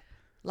 Yeah.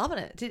 Loving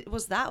it.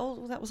 Was that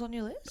all that was on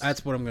your list?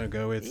 That's what I'm going to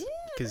go with, Yeah,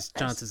 because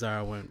chances are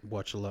I won't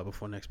watch a lot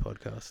before next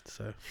podcast.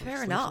 So I'll Fair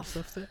just leave enough.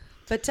 some stuff there.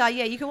 But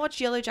yeah, you can watch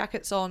Yellow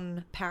Jackets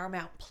on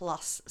Paramount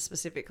Plus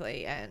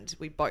specifically, and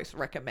we both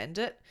recommend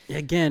it.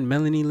 Again,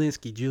 Melanie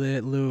Linsky,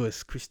 Juliette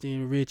Lewis,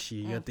 Christine Ritchie,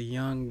 you got the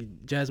young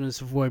Jasmine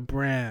Savoy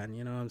Brown,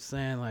 you know what I'm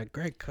saying? Like,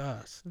 great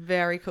cast.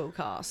 Very cool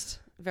cast.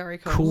 Very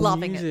cool. Cool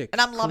Loving music, it.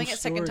 And I'm cool loving it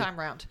second story. time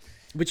round.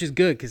 Which is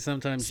good, because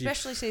sometimes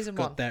Especially you've season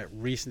got 1. that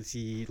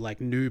recency, like,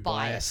 new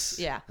bias.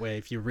 Yeah. Where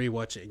if you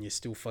rewatch it and you're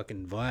still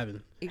fucking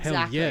vibing.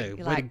 Exactly. Hell yeah, You're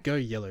way like, to go,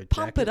 Yellow Jackets.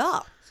 Pump it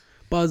up.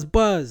 Buzz,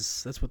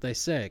 buzz. That's what they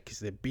say, because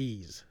they're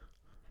bees.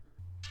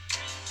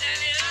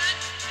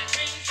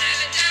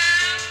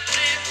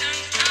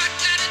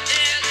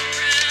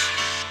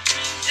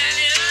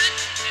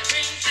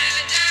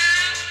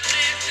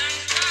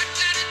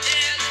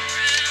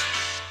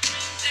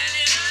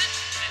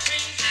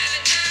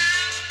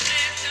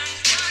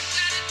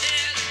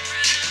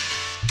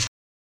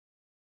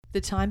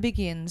 The time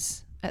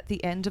begins at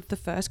the end of the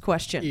first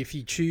question. If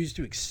you choose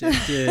to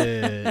accept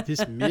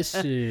this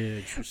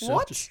message, will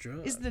What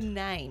self-destruct. is the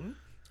name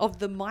of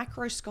the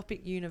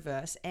microscopic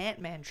universe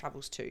Ant-Man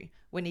travels to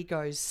when he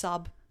goes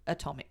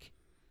subatomic?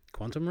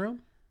 Quantum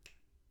Realm?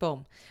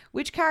 Boom.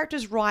 Which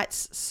character's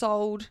rights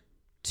sold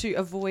to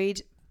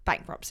avoid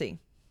bankruptcy?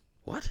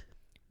 What?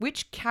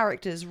 Which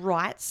character's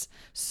rights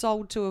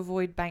sold to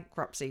avoid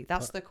bankruptcy?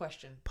 That's the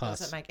question. Pass.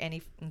 Doesn't make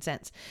any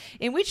sense.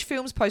 In which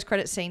film's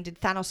post-credit scene did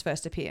Thanos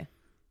first appear?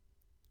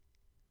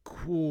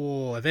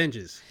 Cool.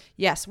 Avengers.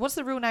 Yes. What's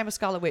the real name of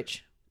Scarlet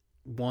Witch?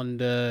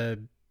 Wanda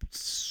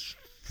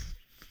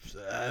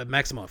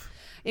Maximoff.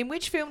 In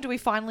which film do we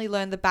finally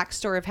learn the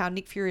backstory of how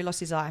Nick Fury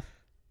lost his eye?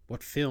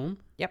 What film?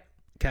 Yep.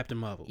 Captain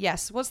Marvel.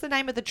 Yes. What's the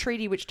name of the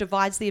treaty which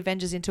divides the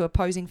Avengers into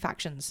opposing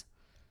factions?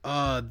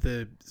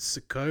 The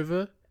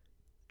Sokovia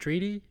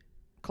Treaty?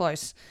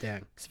 Close.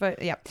 Dang. So,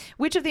 yeah.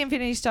 Which of the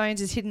Infinity Stones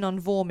is hidden on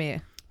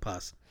Vormir?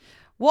 Pass.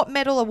 What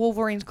metal are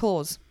Wolverine's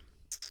claws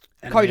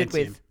coated Adamantium.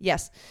 with?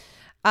 Yes.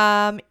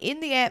 In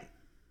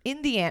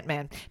the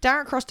Ant-Man,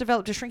 Darren Cross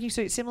developed a shrinking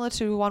suit similar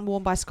to one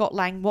worn by Scott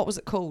Lang. What was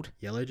it called?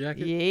 Yellow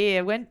Jacket?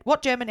 Yeah.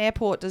 What German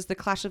airport does the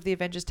Clash of the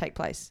Avengers take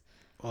place?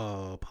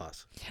 Oh,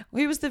 pass.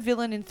 Who was the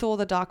villain in Thor: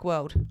 The Dark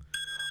World?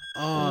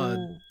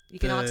 Oh, You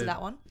can the- answer that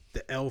one.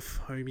 the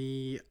elf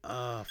homie.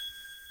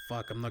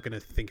 Fuck. I'm not going to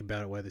think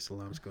about it while this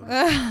alarm's going.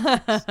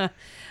 Well,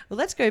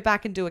 let's go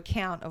back and do a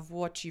count of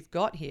what you've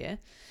got here.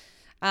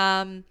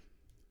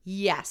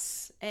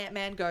 Yes,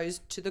 Ant-Man goes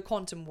to the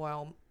quantum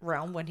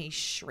realm when he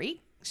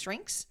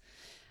shrinks.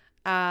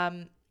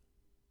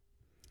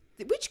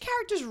 Which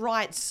character's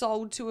rights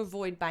sold to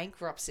avoid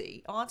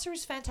bankruptcy? Answer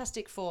is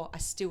Fantastic Four. I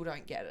still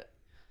don't get it.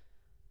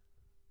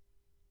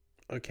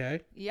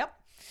 Okay. Yep.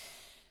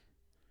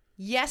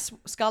 Yes,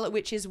 Scarlet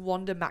Witch is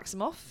Wanda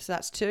Maximoff, so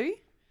that's 2.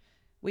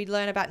 We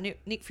learn about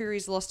Nick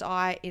Fury's lost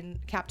eye in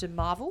Captain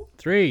Marvel.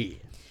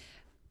 3.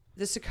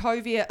 The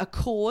Sokovia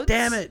Accords.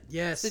 Damn it.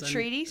 Yes. The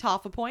treaties,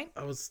 half a point.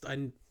 I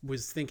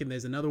was thinking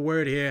there's another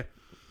word here.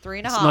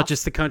 3.5. It's not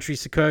just the country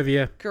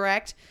Sokovia.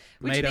 Correct.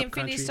 Which of the Made-up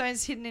Infinity country.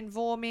 Stones hidden in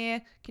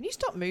Vormir? Can you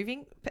stop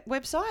moving?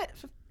 Website,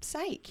 for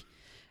sake.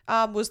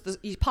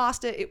 You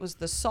passed it. It was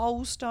the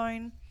Soul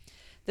Stone.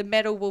 The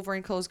metal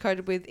Wolverine claws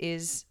coated with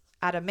is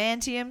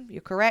adamantium.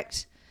 You're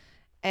correct.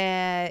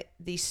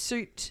 The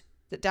suit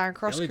that Darren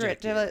Cross Yellow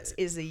jacket. develops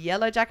is the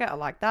yellow jacket. I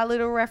like that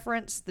little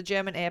reference. The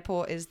German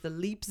airport is the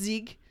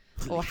Leipzig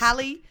or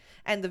Halle.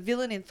 And the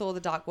villain in Thor: The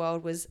Dark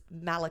World was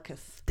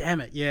Malekith.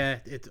 Damn it. Yeah.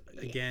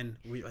 Again,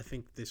 I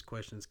think this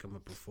question's come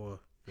up before.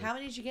 How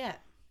many did you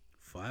get?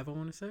 5, I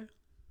want to say.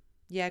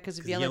 Yeah, because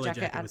of The yellow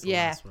jacket. was the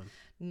Yeah. last one.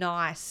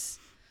 Nice.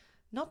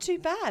 Not too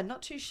bad.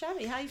 Not too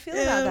shabby. How you feel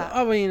about that?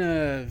 I mean,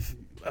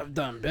 I've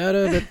done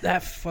better, but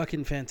that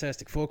fucking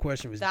Fantastic Four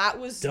question was That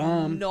was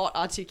dumb. not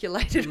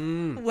articulated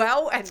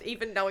well, and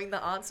even knowing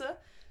the answer,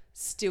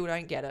 still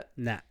don't get it.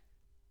 Nah.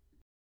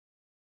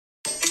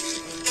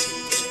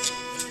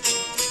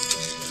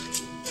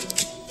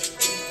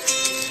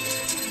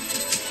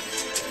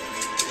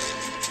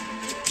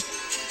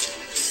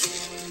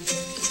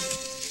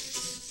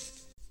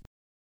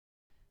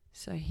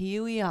 So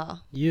here we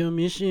are. Your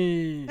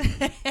mission.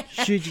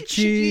 Should you Should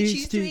choose, you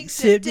choose to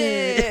accept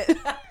it?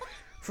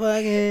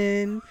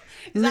 Fucking.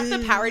 Is that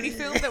the parody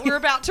film that we're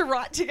about to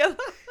write together?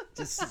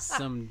 Just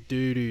some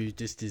dude who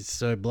just is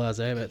so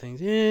blasé about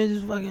things. Yeah,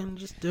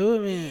 just do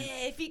it, man.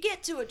 Yeah, if you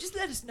get to it, just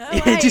let us know.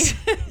 Yeah, eh? just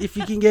if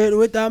you can get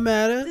to it, don't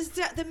matter.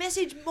 The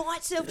message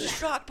might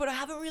self-destruct, but I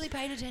haven't really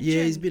paid attention.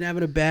 Yeah, he's been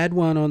having a bad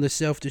one on the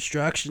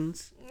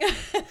self-destructions.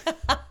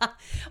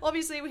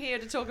 Obviously, we're here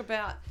to talk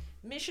about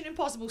Mission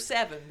Impossible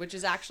 7, which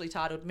is actually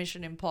titled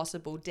Mission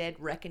Impossible Dead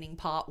Reckoning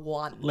Part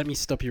 1. Let me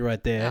stop you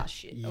right there. Oh,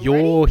 shit.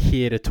 You're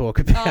here to talk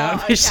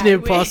about Oh, Mission okay.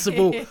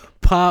 Impossible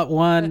Part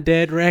 1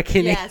 Dead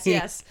Reckoning.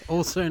 Yes.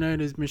 Also known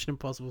as Mission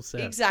Impossible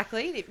 7.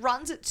 Exactly. It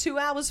runs at 2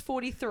 hours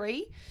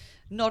 43.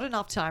 Not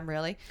enough time,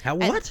 really. How,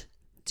 And what?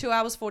 2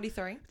 hours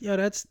 43. Yeah,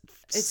 that's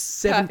It's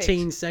 17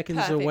 perfect. seconds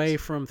Perfect. away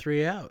from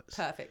 3 hours.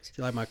 Perfect.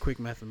 Do you like my quick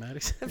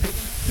mathematics?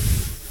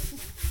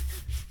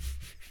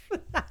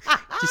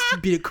 Just a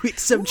bit of quick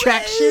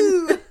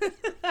subtraction.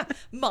 Woo!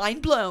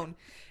 Mind blown.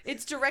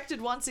 It's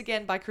directed once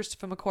again by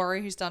Christopher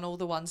McQuarrie, who's done all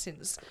the ones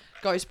since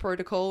Ghost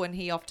Protocol, and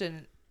he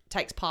often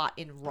takes part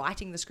in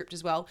writing the script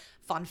as well.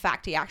 Fun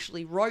fact, he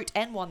actually wrote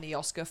and won the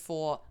Oscar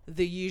for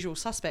The Usual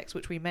Suspects,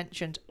 which we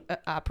mentioned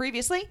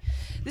previously.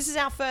 This is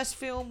our first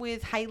film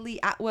with Hayley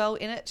Atwell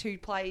in it, who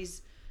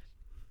plays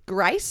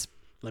Grace.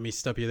 Let me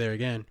stop you there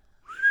again.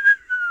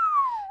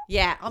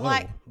 Yeah, I'm Whoa,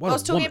 like, what I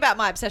was a talking woman. about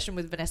my obsession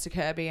with Vanessa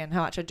Kirby and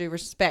how much I do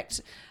respect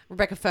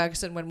Rebecca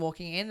Ferguson when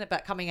walking in,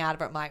 but coming out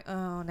of it, I'm like,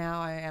 oh,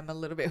 now I am a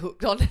little bit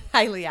hooked on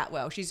Hayley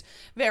Atwell. She's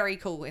very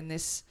cool in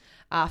this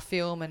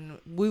film, and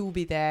we will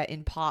be there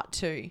in part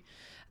 2.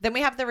 Then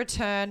we have the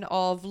return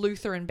of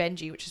Luther and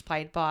Benji, which is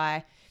played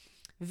by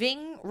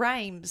Ving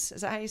Rhames.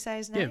 Is that how you say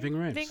his name? Yeah, Ving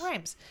Rhames. Ving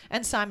Rhames.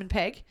 And Simon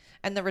Pegg.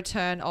 And the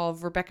return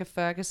of Rebecca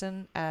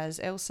Ferguson as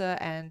Elsa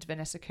and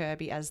Vanessa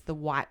Kirby as the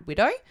White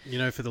Widow. You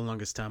know, for the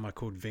longest time, I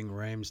called Ving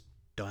Rhames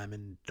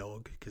Diamond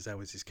Dog because that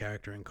was his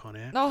character in Con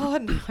Air. Oh,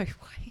 no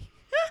way.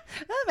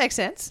 That makes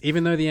sense.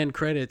 Even though the end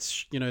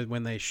credits, you know,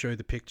 when they show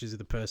the pictures of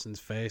the person's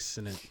face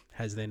and it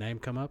has their name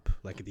come up,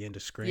 like at the end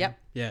of screen. Yep.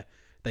 Yeah,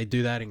 they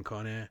do that in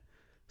Con Air.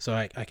 So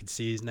I could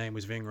see his name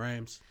was Ving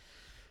Rhames.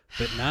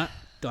 But nah,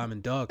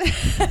 Diamond Dog.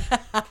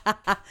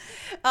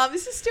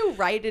 This is still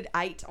rated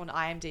 8 on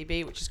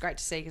IMDb, which is great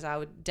to see because I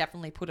would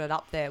definitely put it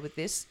up there with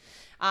this.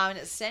 And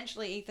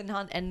essentially Ethan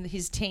Hunt and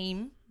his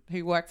team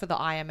who work for the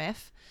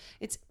IMF.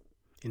 It's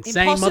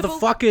Insane Impossible-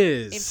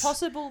 motherfuckers.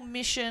 Impossible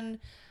Mission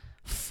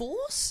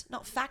Force,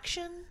 not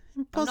Faction.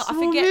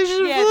 Impossible I forget.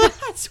 Mission Yeah, Force.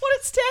 that's what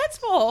it stands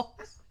for.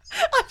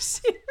 I'm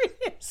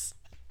serious.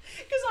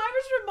 Because I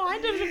was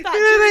reminded of that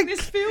during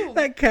this film.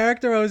 That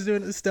character I was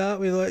doing at the start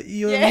with, like,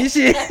 your Yeah.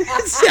 mission.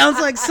 It sounds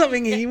like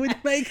something he would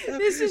make up.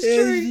 This is Yeah,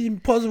 true.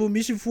 Impossible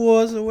Mission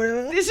Force or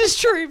whatever. This is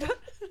true. But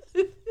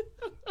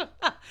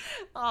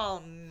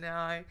oh,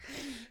 no.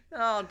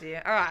 Oh,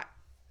 dear. All right.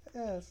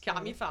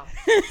 Calm your thumb.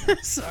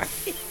 Sorry.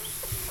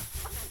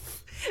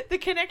 The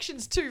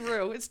connection's too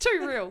real. It's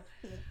too real.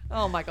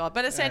 Oh, my God.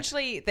 But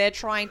essentially, they're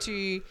trying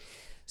to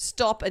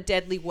stop a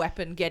deadly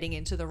weapon getting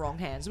into the wrong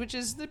hands, which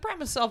is the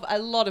premise of a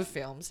lot of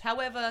films.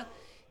 However,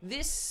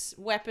 this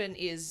weapon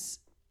is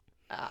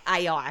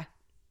AI,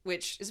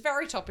 which is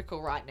very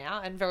topical right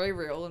now and very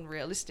real and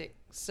realistic.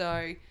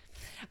 So,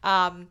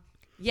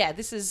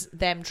 this is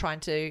them trying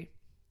to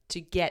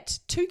get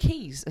 2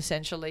 keys,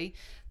 essentially,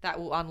 that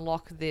will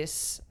unlock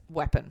this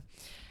weapon.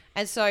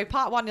 And so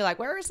part 1, you're like,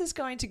 where is this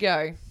going to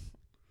go?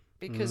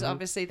 Because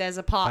obviously there's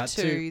a part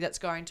 2 that's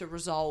going to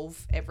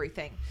resolve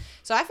everything.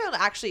 So I feel it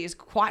actually is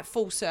quite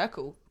full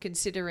circle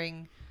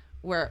considering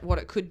what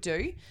it could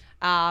do.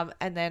 And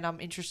then I'm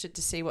interested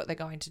to see what they're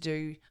going to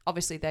do.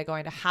 Obviously they're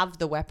going to have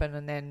the weapon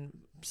and then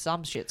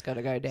some shit's got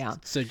to go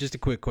down. So just a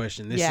quick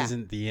question. This Yeah.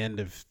 isn't the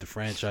end of the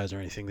franchise or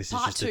anything. This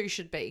Part is just 2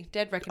 should be.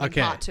 Dead Reckoning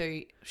Okay. Part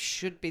 2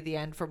 should be the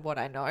end from what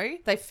I know.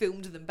 They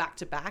filmed them back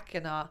to back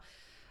and I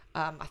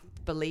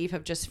believe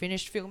have just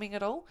finished filming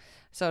it all.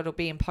 So it'll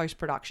be in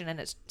post-production and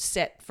it's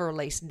set for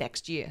release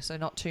next year. So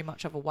not too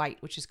much of a wait,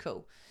 which is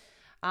cool.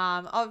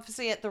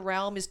 Obviously at the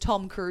realm is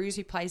Tom Cruise,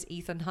 who plays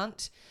Ethan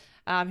Hunt,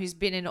 who's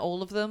been in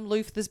all of them.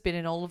 Luther's been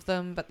in all of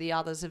them, but the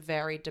others have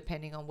varied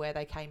depending on where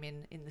they came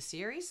in the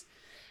series.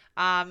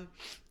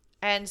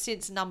 And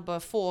since number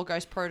 4,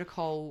 Ghost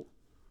Protocol,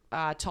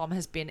 Tom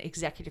has been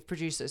executive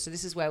producer. So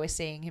this is where we're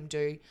seeing him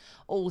do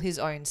all his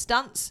own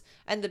stunts.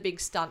 And the big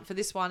stunt for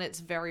this one, it's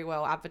very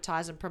well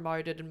advertised and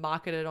promoted and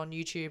marketed on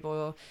YouTube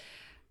or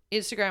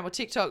Instagram or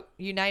TikTok,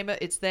 you name it.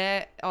 It's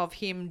there, of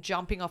him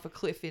jumping off a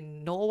cliff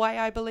in Norway,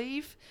 I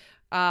believe.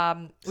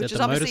 Which is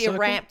obviously a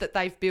ramp that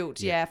they've built,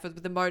 for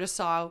the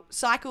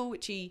motorcycle,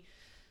 which he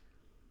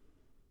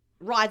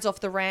rides off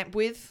the ramp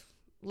with,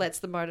 lets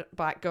the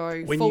motorbike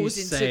go, falls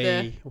into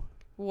the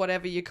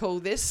whatever you call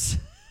this.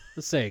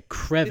 Let's say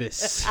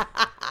crevice.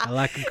 I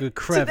like a good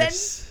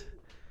crevice. To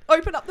then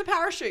open up the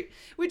parachute,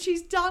 which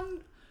he's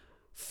done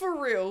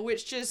for real,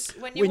 which just,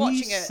 when you're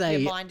watching it,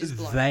 your mind is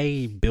blown.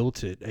 They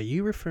built it. Are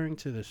you referring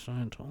to the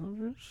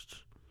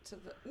Scientologist?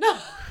 No.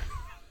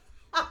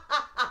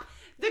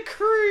 The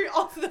crew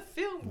of the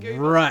film,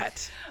 Google.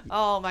 Right.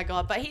 Oh my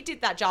God. But he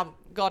did that jump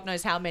God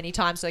knows how many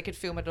times, so they could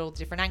film it at all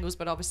different angles,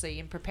 but obviously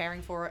in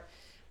preparing for it.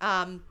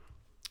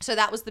 So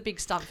that was the big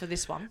stunt for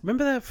this one.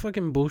 Remember that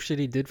fucking bullshit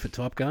he did for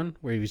Top Gun,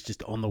 where he was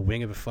just on the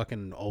wing of a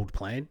fucking old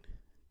plane,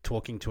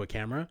 talking to a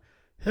camera?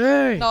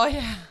 Hey! Oh,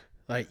 yeah.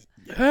 Like,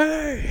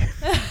 hey!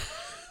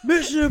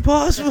 Mission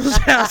Impossible's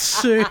out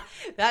soon.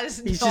 That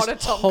is He's not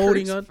just a Tom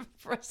holding Cruise on.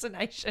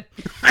 impersonation.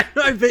 I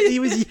know, but he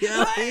was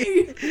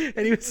yelling.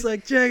 And he was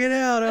like, check it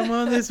out, I'm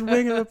on this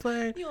wing of a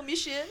plane. Your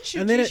mission.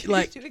 And then it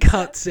like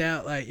cuts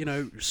out, like, you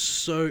know,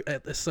 so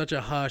at such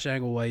a harsh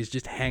angle where he's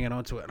just hanging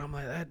onto it. And I'm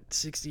like, that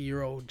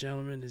 60-year-old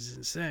gentleman is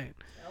insane.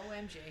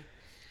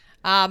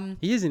 OMG.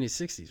 He is in his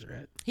 60s,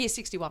 right? He is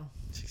 61.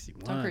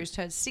 61. Tom Cruise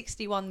turned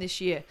 61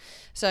 this year.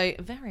 So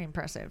very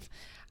impressive.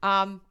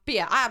 But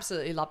yeah, I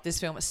absolutely love this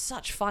film. It's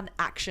such fun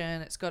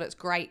action. It's got its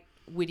great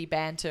witty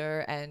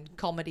banter and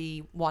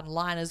comedy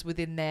one-liners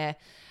within there.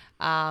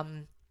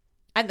 And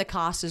the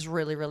cast is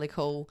really, really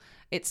cool.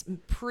 It's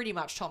pretty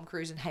much Tom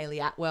Cruise and Hayley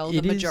Atwell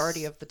the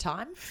majority of the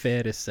time.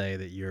 Fair to say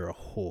that you're a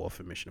whore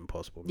for Mission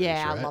Impossible movies,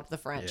 yeah, right? I love the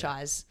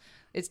franchise.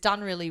 Yeah. It's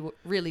done really,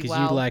 really well.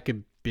 Because you like a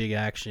big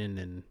action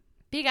and...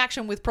 Big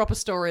action with proper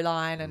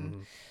storyline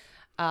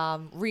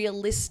and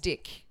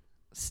realistic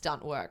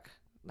stunt work.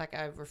 Like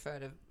I refer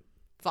to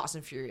Fast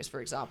and Furious,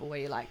 for example, where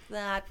you're like,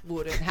 that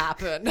wouldn't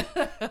happen.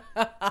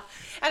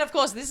 And of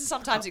course, this is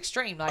sometimes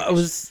extreme. Like I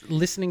was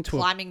listening to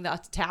climbing the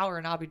tower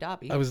in Abu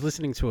Dhabi. I was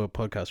listening to a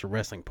podcast, a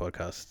wrestling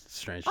podcast,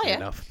 strangely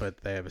enough, but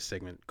they have a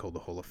segment called the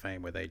Hall of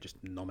Fame where they just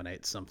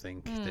nominate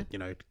something that, you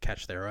know,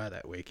 catch their eye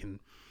that week. And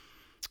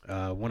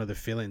one of the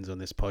fill-ins on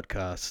this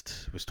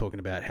podcast was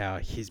talking about how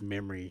his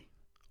memory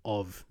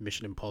of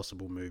Mission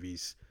Impossible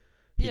movies,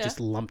 he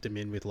just lumped them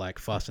in with like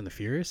Fast and the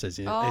Furious, as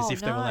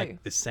if they were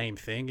like the same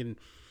thing. And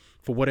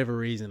for whatever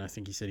reason, I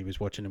think he said he was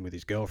watching them with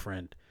his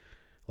girlfriend.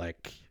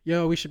 Like,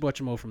 yo, we should watch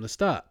them all from the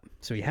start.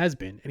 So he has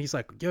been. And he's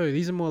like, yo,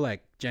 these are more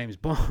like James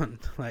Bond.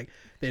 Like,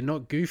 they're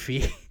not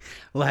goofy.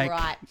 Like,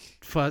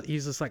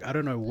 he's just like, I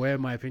don't know where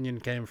my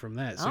opinion came from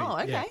that. So,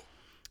 okay. Yeah.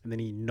 And then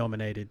he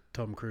nominated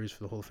Tom Cruise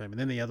for the Hall of Fame. And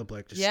then the other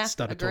bloke just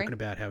started talking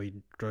about how he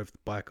drove the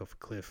bike off a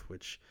cliff,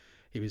 which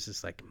he was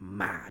just like,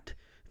 mad.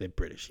 They're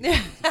British.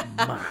 He's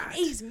mad.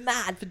 He's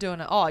mad for doing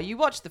it. Oh, you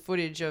watch the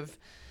footage of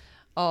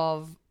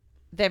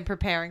them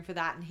preparing for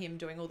that and him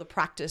doing all the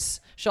practice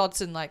shots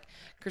and like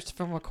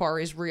Christopher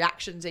McQuarrie's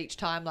reactions each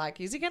time,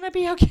 like, is he gonna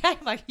be okay?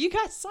 I'm like, you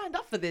guys signed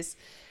up for this.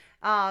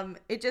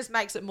 It just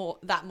makes it more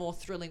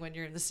thrilling when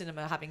you're in the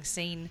cinema having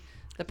seen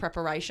the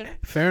preparation.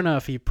 Fair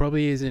enough. He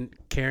probably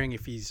isn't caring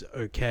if he's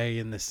okay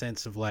in the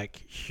sense of like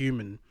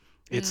human.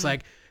 It's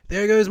like,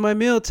 there goes my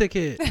meal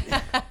ticket.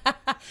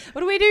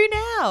 What do we do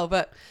now?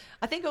 But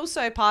I think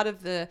also part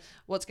of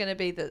what's going to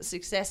be the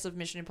success of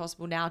Mission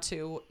Impossible now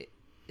too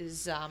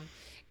is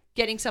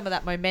getting some of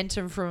that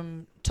momentum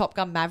from Top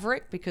Gun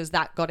Maverick, because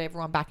that got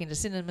everyone back into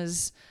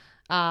cinemas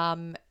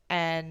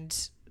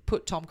and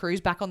put Tom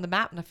Cruise back on the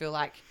map. And I feel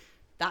like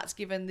that's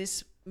given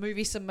this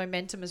movie some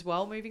momentum as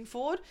well moving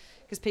forward,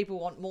 because people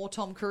want more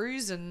Tom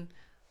Cruise and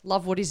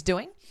love what he's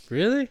doing.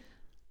 Really?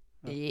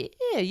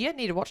 Yeah, you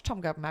need to watch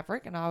Top Gun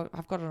Maverick, and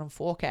I've got it on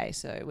 4K,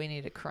 so we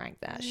need to crank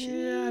that shit.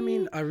 Yeah, I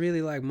mean, I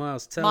really like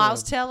Miles Teller.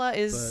 Miles Teller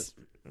is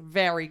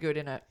very good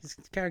in it.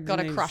 Got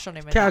a crush on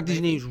him.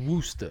 Character's name's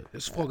Rooster.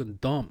 It's fucking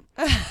dumb.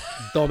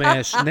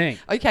 Dumbass name.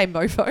 Okay,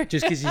 mofo.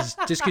 Just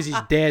because his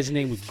dad's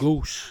name was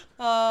Goose.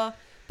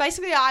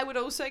 Basically, I would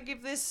also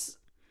give this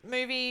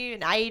movie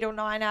an 8 or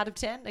 9 out of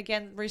 10.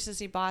 Again,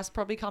 recency bias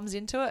probably comes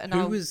into it. And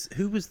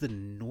who was the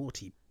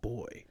naughty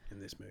boy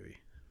in this movie?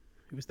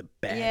 Who was the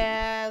bad?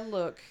 Yeah,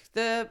 look,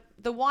 the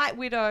White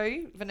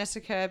Widow,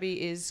 Vanessa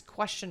Kirby, is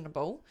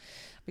questionable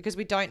because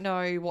we don't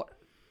know what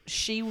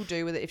she will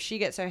do with it if she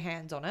gets her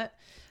hands on it.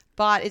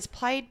 But it's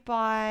played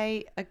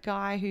by a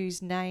guy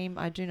whose name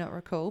I do not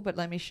recall, but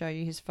let me show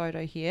you his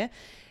photo here.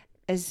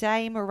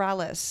 Isaiah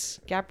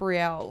Morales,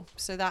 Gabrielle.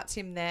 So that's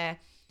him there.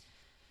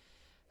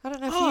 I don't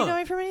know if you know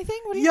him from anything.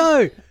 What do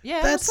you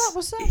Yeah,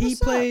 what's up? He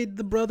played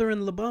the brother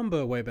in La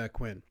Bamba way back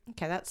when.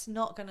 Okay, that's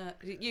not gonna.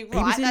 You're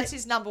right. That's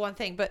his number one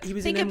thing. But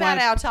think in about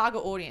our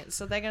target audience.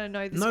 So they're gonna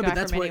know this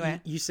guy from anywhere.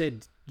 You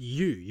said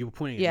You were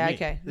pointing Yeah, at me.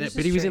 okay. This But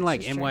is he was true, in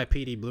like this is true.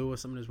 NYPD Blue or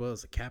something as well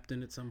as a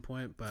captain at some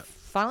point. But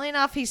Funnily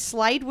enough, he's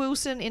Slade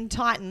Wilson in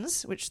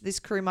Titans, which this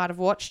crew might have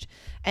watched,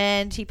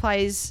 and he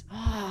plays.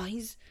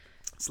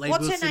 Slade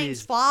What's Wilson her name's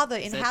is father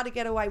in that- How to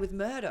Get Away with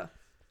Murder?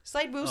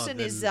 Slade Wilson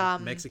the is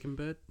Mexican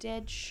bird.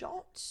 Dead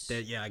Shots.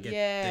 Yeah, I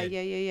get.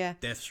 Yeah.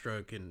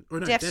 Deathstroke and or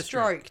no,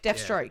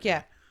 Deathstroke.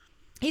 Yeah.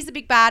 He's the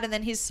big bad, and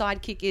then his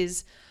sidekick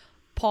is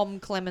Pom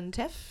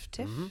Clementef,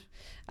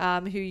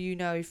 who you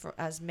know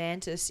as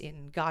Mantis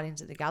in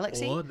Guardians of the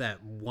Galaxy. Or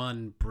that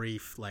one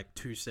brief, like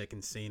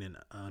 2-second scene in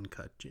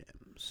Uncut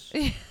Gems.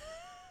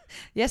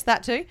 Yes,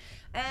 that too.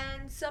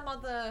 And some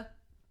other...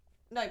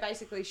 No,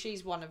 basically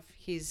she's one of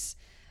his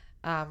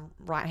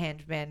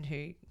right-hand men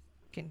who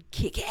can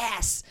kick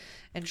ass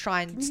and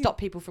try and stop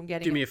people from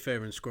getting Do me a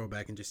favor and scroll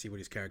back and just see what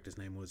his character's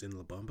name was in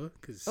La Bamba.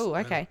 Oh,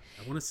 okay.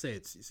 I want to say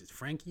is it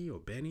Frankie or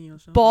Benny or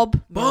something? Bob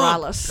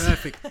Morales.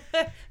 Perfect.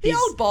 The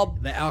old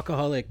Bob. The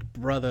alcoholic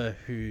brother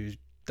who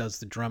does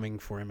the drumming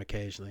for him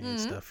occasionally and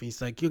Mm-hmm. stuff.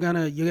 He's like, you're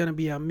gonna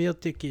be our meal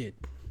ticket,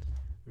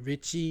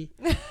 Richie.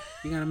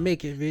 You're gonna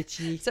make it,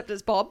 Richie. Except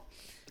it's Bob.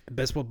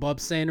 That's what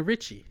Bob's saying to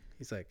Richie.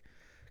 He's like,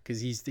 because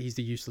he's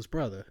the useless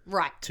brother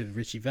Right. to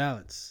Richie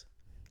Valance,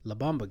 La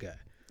Bamba guy.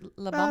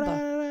 La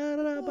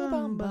Bamba. La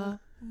Bamba.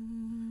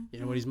 You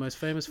know what he's most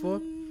famous for?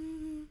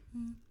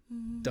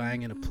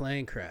 Dying in a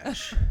plane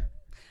crash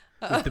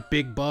with the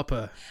big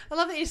bopper. I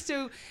love that you're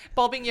still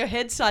bobbing your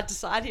head side to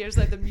side here as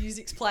though the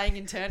music's playing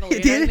internally.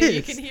 It and only you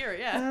is. can hear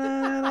it,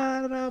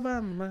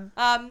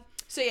 yeah.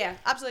 So yeah,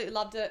 absolutely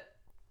loved it.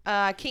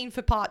 Keen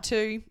for part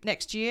 2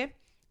 next year.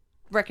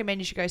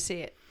 Recommend you should go see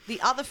it.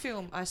 The other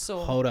film I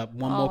saw. Hold up,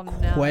 one more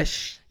no.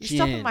 question. You're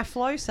stopping my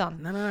flow, son.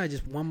 No,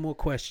 just one more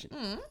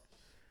question.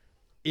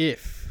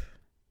 If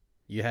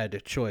you had a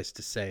choice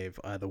to save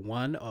either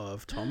one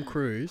of Tom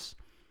Cruise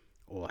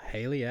or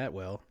Haley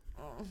Atwell,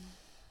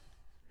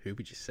 who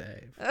would you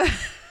save?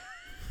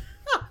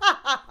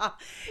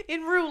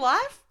 In real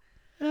life?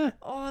 Eh.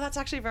 Oh, that's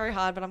actually very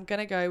hard, but I'm going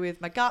to go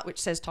with my gut, which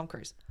says Tom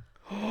Cruise.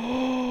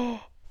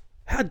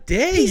 How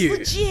dare He's you?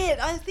 legit.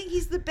 I think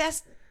he's the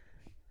best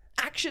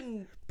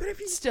action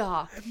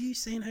star. Have you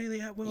seen Haley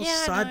Atwell's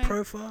Yeah, side no.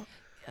 profile?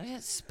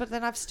 Yes, but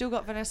then I've still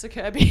got Vanessa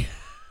Kirby.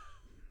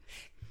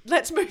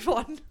 Let's move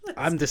on.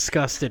 I'm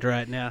disgusted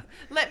right now.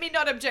 Let me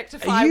not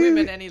objectify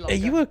women any longer. Are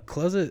you a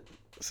closet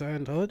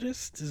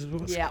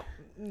Scientologist? Yeah.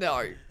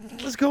 No.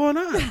 What's going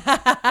on?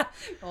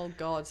 Oh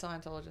God,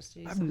 Scientologist.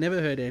 Jeez. I've never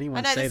heard I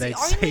anyone know say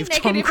that's they the only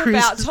saved Tom negative Cruise.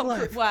 about Tom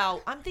Cruise.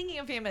 Well, I'm thinking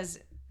of him as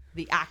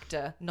the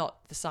actor,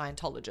 not the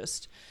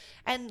Scientologist,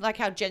 and like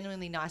how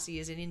genuinely nice he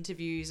is in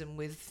interviews and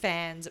with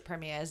fans at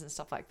premieres and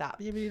stuff like that.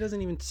 Yeah, but he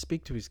doesn't even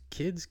speak to his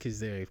kids because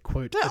they're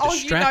quote a Oh,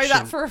 you distraction. know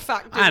that for a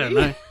fact. I don't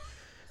know.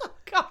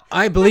 God.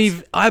 I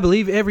believe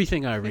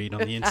everything I read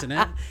on the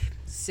internet.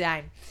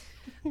 Same.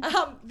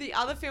 The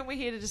other film we're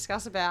here to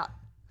discuss about.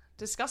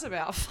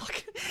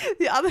 Fuck.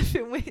 The other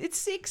film.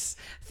 It's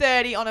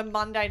 6:30 on a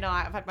Monday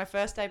night. I've had my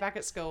first day back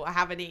at school. I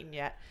haven't eaten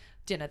yet.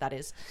 Dinner, that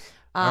is.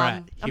 All right,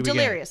 I'm here we go.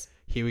 delirious.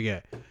 Here we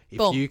go. If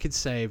Boom. you could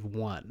save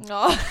one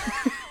Oh,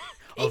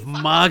 of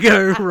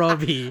Margot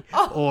Robbie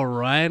or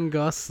Ryan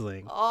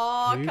Gosling,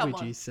 oh who come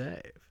would on. you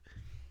save?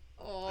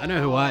 Oh. I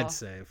know who I'd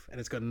save, and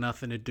it's got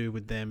nothing to do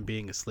with them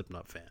being a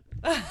Slipknot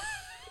fan.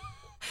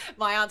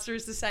 My answer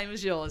is the same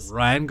as yours.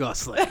 Ryan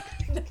Gosling.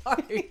 No.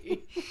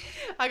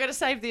 I got to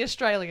save the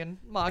Australian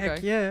Margot.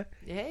 Heck yeah.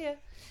 Yeah.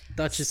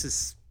 Duchess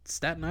is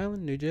Staten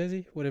Island, New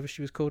Jersey, whatever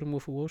she was called in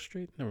Wolf of Wall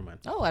Street. Never mind.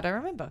 Oh, I don't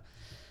remember.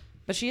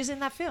 But she is in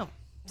that film.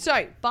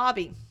 So,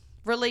 Barbie,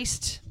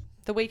 released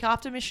the week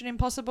after Mission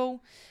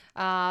Impossible,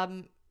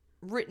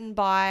 written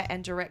by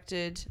and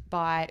directed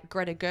by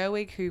Greta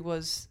Gerwig, who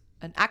was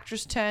an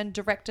actress turned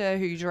director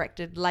who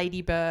directed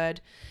Lady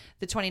Bird,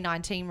 the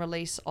 2019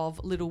 release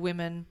of Little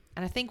Women,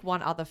 and I think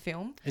one other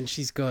film. And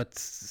she's got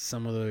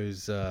some of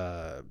those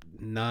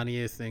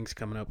Narnia things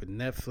coming up with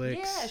Netflix.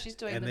 Yeah, she's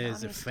doing and the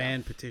there's a Narnia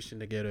fan stuff. petition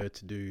to get her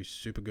to do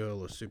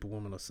Supergirl or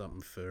Superwoman or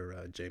something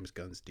for James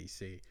Gunn's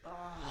DC.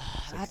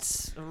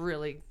 That's a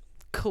really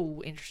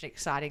cool, interesting,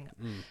 exciting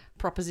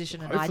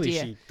proposition and Hopefully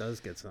idea. she does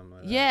get something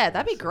like that. Yeah,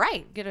 that'd be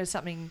great. Get her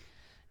something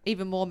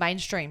even more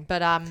mainstream.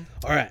 But All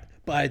right,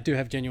 but I do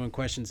have genuine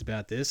questions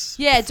about this.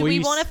 yeah, do Before we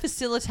you want to s-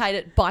 facilitate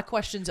it by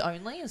questions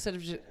only instead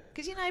of just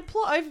because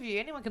plot overview,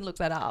 anyone can look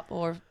that up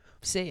or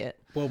see it.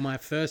 Well, my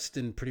first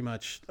and pretty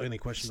much only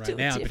question Still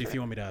right now, but if different. you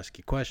want me to ask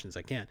you questions,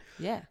 I can.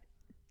 Yeah.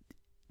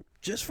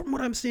 Just from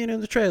what I'm seeing in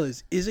the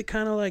trailers, is it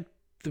kind of like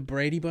the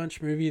Brady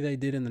Bunch movie they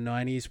did in the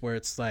 90s where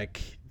it's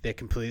like they're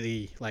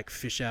completely like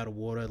fish out of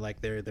water,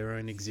 like they're their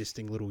own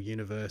existing little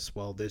universe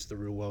while there's the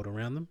real world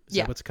around them? Is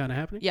Yeah. that what's kind of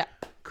happening? Yeah.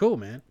 Cool,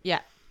 man.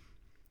 Yeah.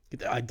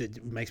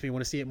 It makes me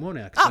want to see it more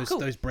now because Oh, cool.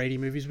 those Brady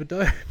movies were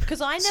dope.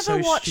 Because I So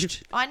never watched.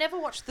 stupid. I never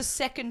watched the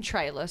second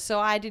trailer, so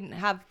I didn't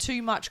have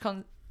too much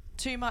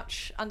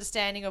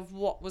understanding of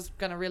what was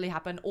going to really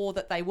happen, or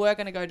that they were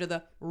going to go to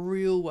the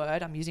real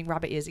world. I'm using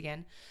rabbit ears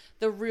again.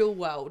 The real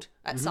world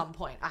at some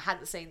point. I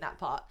hadn't seen that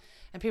part,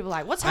 and people are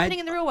like, "What's happening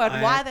in the real world?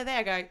 Why are they there?"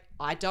 I go,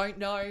 "I don't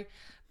know."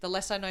 the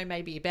less I know,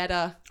 maybe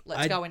better.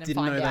 Let's go in and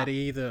didn't find know out. that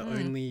either,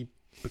 only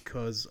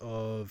because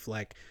of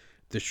like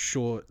the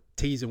short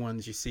teaser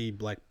ones you see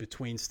like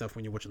between stuff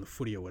when you're watching the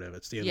footy or whatever.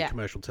 It's the only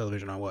commercial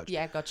television I watch.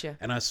 Yeah, gotcha.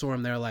 And I saw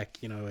him there, like,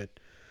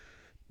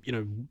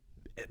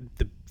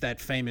 that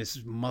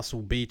famous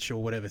Muscle Beach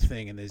or whatever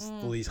thing, and there's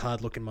all these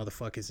hard-looking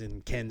motherfuckers,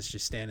 and Ken's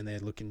just standing there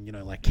looking,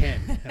 like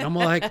Ken. And I'm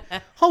like,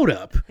 hold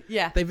up.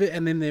 Yeah.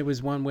 And then there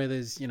was one where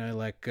there's,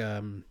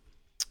 workers,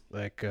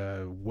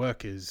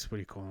 what do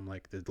you call them?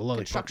 Like the lollipop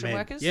Construction men.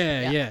 workers?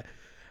 Yeah, yeah.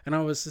 And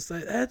I was just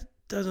like, that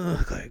doesn't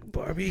look like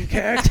Barbie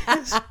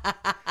characters.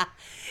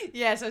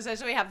 Yeah, so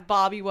essentially we have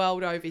Barbie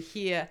world over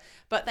here,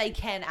 but they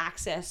can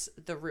access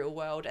the real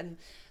world, and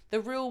the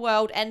real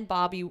world and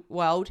Barbie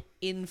world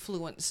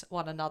influence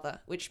one another,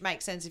 which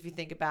makes sense if you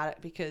think about it,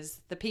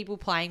 because the people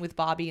playing with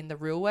Barbie in the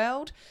real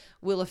world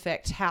will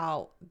affect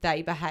how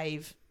they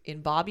behave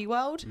in Barbie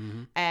world.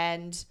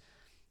 And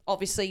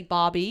obviously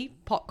Barbie,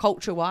 pop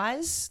culture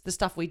wise, the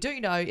stuff we do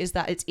know is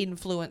that it's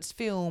influenced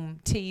film,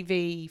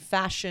 TV,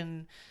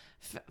 fashion,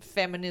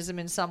 feminism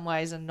in some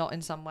ways and not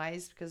in some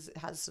ways, because it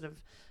has sort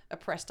of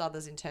oppressed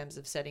others in terms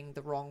of setting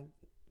the wrong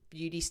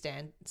beauty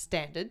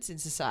standards in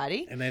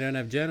society. And they don't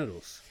have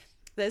genitals.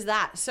 There's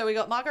that. So we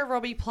got Margot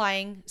Robbie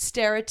playing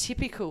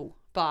stereotypical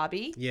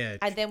Barbie. Yeah,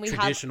 and then we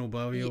traditional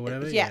Barbie or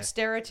whatever. Yeah,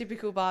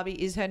 stereotypical Barbie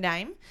is her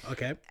name.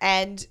 Okay.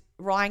 And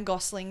Ryan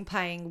Gosling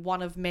playing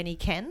one of many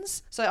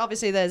Kens. So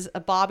obviously there's a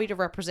Barbie to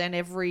represent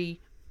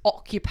every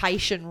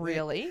occupation,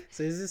 really. Yeah.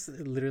 So is this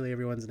literally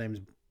everyone's name's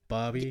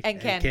Barbie and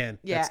Ken?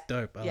 Yeah. That's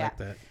dope. I like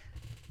that.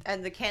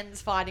 And the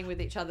Kens fighting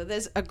with each other.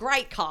 There's a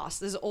great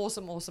cast. There's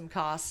awesome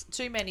cast.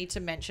 Too many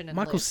to mention in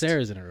Michael list.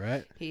 Cera's in it,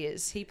 right? He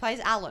is. He plays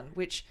Alan,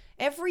 which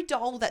every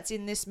doll that's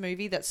in this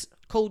movie that's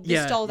called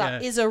this doll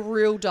that is a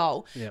real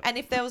doll. Yeah. And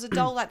if there was a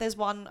doll, like there's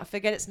one, I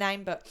forget its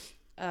name, but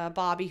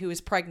Barbie who is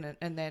pregnant,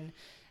 and then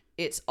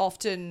it's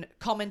often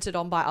commented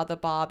on by other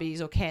Barbies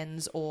or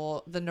Kens,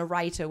 or the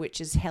narrator, which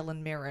is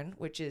Helen Mirren,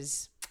 which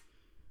is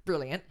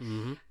brilliant,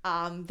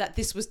 that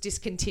this was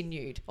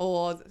discontinued.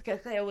 Or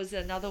there was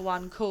another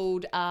one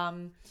called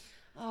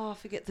I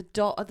forget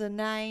the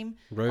name.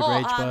 Road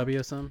Rage Barbie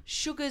or something?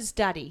 Sugar's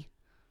Daddy.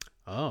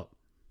 Oh.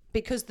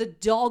 Because the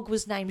dog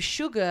was named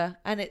Sugar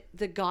and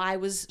the guy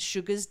was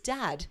Sugar's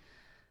dad.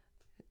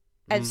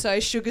 And so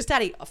Sugar's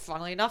Daddy,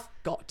 funnily enough,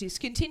 got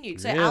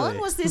discontinued. So Really? Alan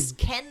was this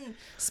Ken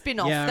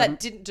spin-off that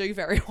didn't do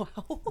very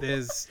well.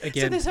 There's, so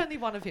again, there's only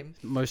one of him.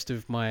 most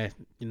of my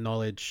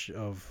knowledge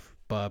of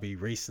Barbie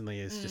recently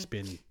has just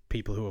been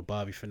people who are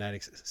Barbie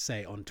fanatics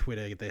say on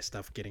Twitter their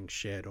stuff getting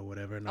shared or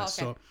whatever. And I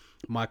saw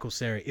Michael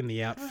Cera in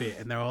the outfit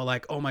and they're all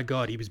like, oh my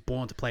God, he was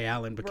born to play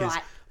Alan because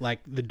like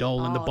the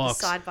doll in the box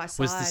side by was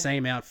the side.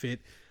 same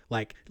outfit.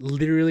 Like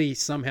literally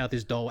somehow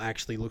this doll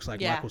actually looks like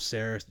Yeah. Michael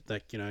Cera,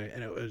 like,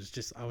 and it was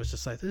just, I was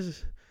just like, I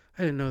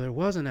didn't know there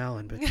was an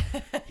Alan, but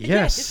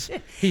yes,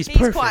 he's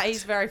perfect.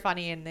 He's very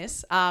funny in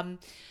this.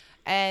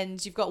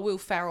 And you've got Will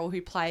Ferrell,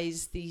 who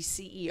plays the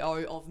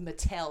CEO of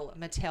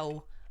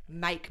Mattel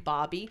make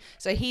Barbie.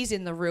 So he's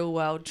in the real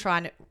world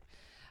trying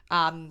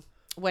to,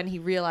 when he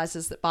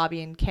realizes that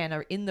Barbie and Ken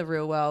are in the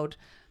real world,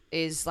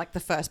 is like the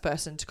first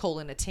person to call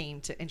in a team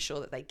to ensure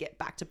that they get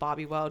back to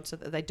Barbie world so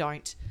that they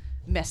don't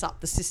mess up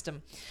the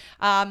system.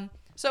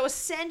 So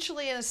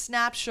essentially in a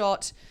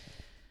snapshot,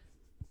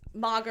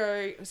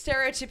 Margot,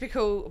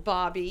 stereotypical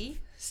Barbie,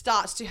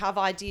 starts to have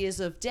ideas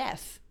of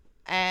death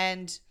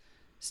and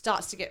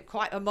starts to get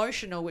quite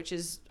emotional, which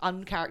is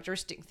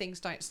uncharacteristic. Things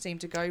don't seem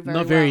to go very well.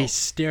 Not very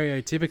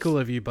stereotypical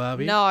of you,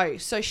 Barbie. No.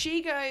 So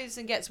she goes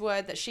and gets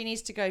word that she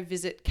needs to go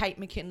visit Kate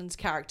McKinnon's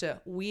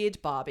character,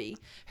 Weird Barbie,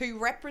 who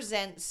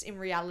represents, in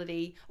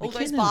reality, all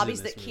those McKinnon's in Barbies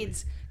this that movie.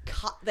 kids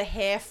cut the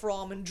hair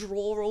from and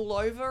draw all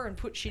over and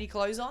put shitty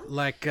clothes on.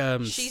 Like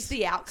She's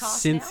the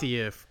outcast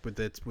Cynthia, but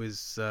that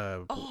was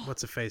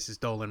what's her face's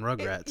doll in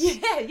Rugrats.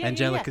 Yeah.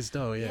 Angelica's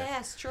doll. Yeah.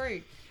 Yes,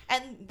 true.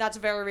 And that's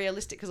very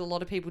realistic because a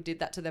lot of people did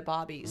that to their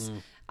Barbies.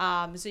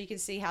 So you can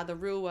see how the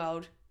real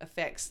world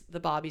affects the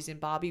Barbies in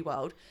Barbie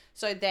world.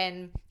 So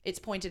then it's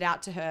pointed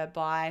out to her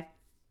by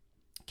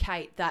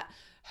Kate that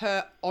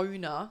her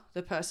owner,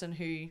 the person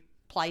who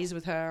plays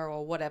with her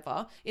or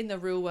whatever, in the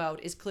real world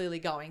is clearly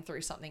going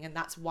through something, and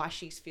that's why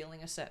she's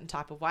feeling a certain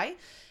type of way.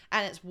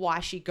 And it's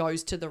why she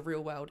goes to the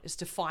real world, is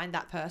to find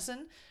that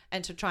person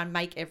and to try and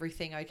make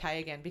everything okay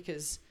again,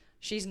 because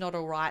she's not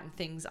all right and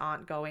things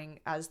aren't going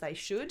as they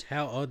should.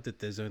 How odd that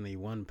there's only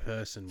one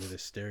person with a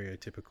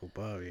stereotypical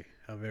Barbie.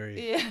 How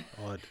very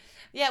odd.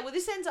 Yeah, well,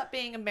 this ends up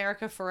being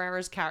America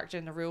Ferrera's character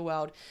in the real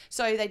world.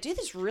 So they do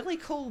this really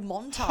cool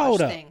montage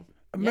Hold up. thing.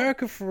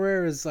 America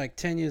Ferrera is like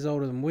 10 years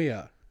older than we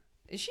are.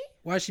 Is she?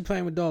 Why is she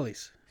playing with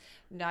dollies?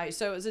 No,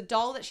 so it was a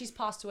doll that she's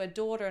passed to her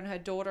daughter, and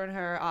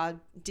her are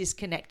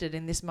disconnected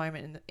in this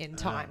moment in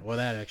time. Well,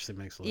 that actually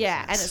makes a lot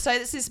Yeah, of and sense. so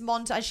this is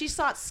montage. She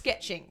starts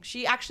sketching.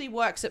 She actually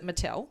works at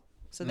Mattel,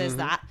 so there's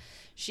that.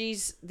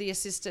 She's the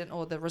assistant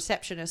or the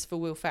receptionist for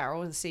Will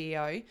Ferrell, the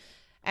CEO,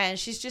 and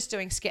she's just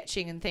doing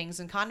sketching and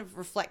things and kind of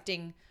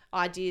reflecting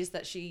ideas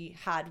that she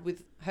had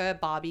with her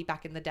Barbie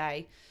back in the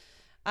day.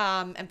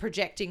 and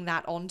projecting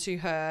that onto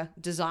her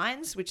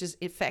designs, which is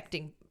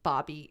affecting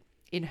Barbie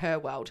in her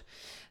world.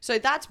 So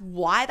that's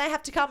why they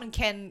have to come, and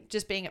Ken,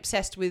 just being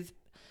obsessed with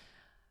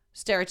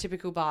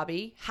stereotypical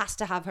Barbie, has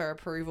to have her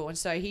approval. And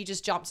so he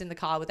just jumps in the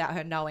car without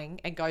her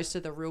knowing and goes to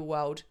the real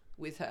world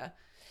with her.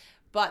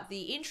 But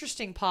the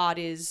interesting part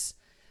is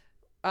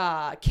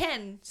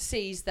Ken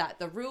sees that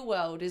the real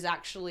world is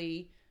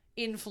actually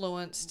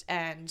influenced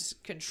and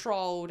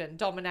controlled and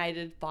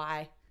dominated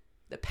by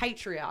the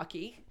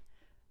patriarchy.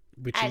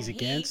 Which he's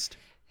against.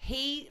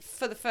 He,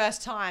 for the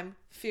first time,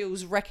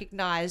 feels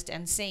recognized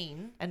and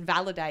seen and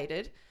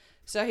validated.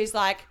 So he's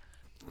like,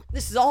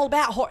 this is all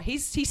about... He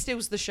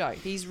steals the show.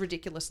 He's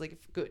ridiculously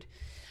good.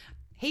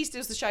 He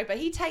steals the show, but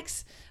he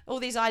takes all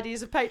these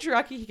ideas of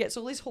patriarchy. He gets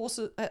all these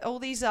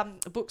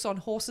books on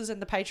horses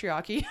and the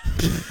patriarchy.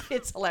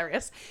 It's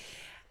hilarious.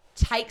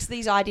 Takes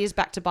these ideas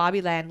back to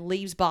Barbie Land,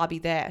 leaves Barbie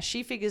there.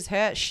 She figures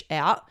her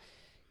out,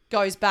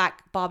 goes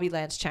back. Barbie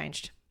Land's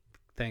changed.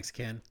 Thanks,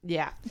 Ken.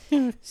 Yeah.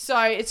 So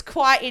it's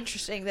quite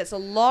interesting. There's a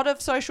lot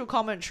of social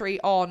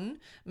commentary on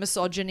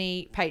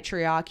misogyny,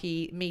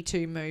 patriarchy, Me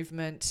Too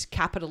movement,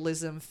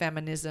 capitalism,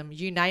 feminism,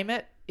 you name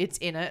it, it's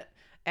in it.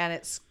 And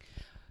it's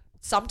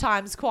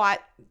sometimes quite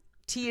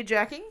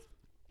tear-jerking.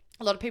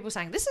 A lot of people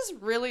saying this is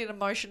really an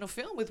emotional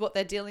film with what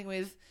they're dealing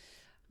with,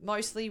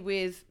 mostly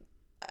with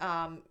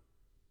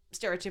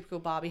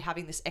stereotypical Barbie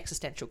having this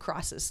existential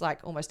crisis like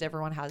almost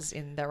everyone has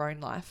in their own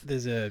life.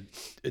 There's a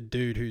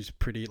dude who's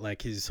pretty, like,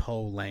 his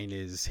whole lane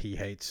is he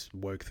hates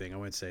woke thing. I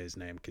won't say his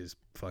name because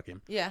fuck him.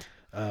 Yeah.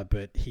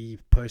 But he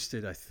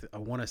posted, I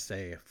want to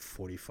say, a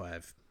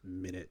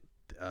 45-minute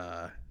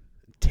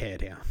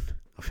teardown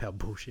of how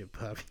bullshit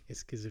Barbie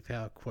is because of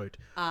how, quote,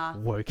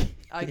 woke he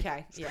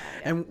Okay, is. yeah.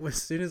 And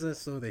as soon as I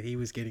saw that he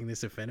was getting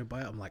this offended by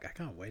it, I'm like, I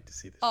can't wait to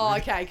see this Oh,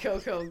 movie. okay,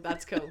 cool.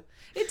 That's cool.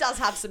 It does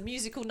have some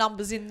musical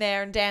numbers in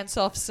there and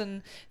dance-offs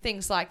and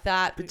things like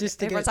that. But just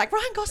to everyone's like,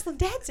 Ryan Gosling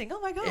dancing,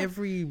 oh my God.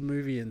 Every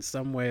movie in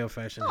some way or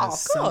fashion Oh, has of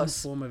some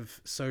course. form of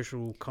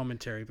social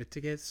commentary, but to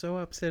get so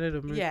upset at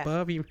a Yeah.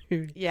 Barbie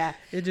movie, Yeah.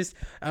 it just...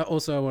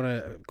 also, I want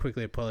to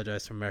quickly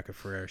apologize to America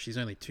Ferrera. She's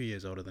only 2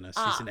 years older than us.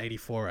 She's an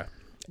 84er.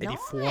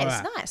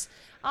 Nice.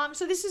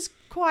 So this is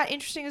quite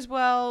interesting as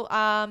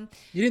well.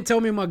 You didn't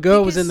tell me my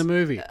girl was in the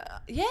movie.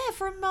 Yeah,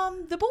 from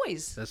The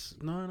Boys. That's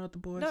not The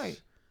Boys. No.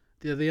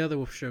 The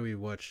other show we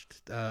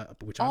watched,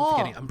 which I'm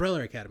forgetting,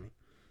 Umbrella Academy.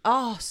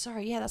 Oh,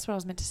 sorry. Yeah, that's what I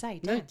was meant to say.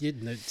 Damn. No.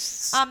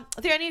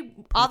 The only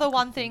other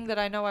one thing that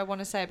I know I want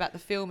to say about the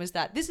film is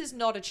that this is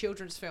not a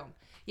children's film.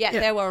 Yeah,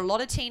 there were a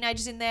lot of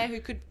teenagers in there who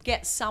could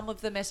get some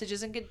of the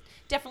messages and could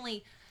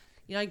definitely,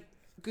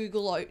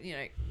 Google,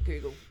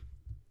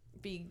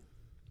 be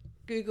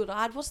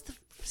Google-eyed. What's the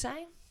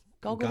saying?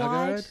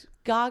 Goggle-eyed?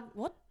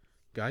 What?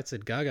 Guy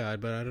said gaga,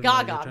 but I don't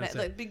know.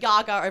 Gaga. Be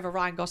gaga over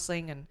Ryan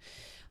Gosling and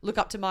look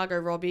up to Margot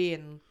Robbie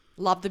and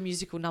love the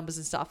musical numbers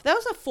and stuff. There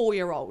was a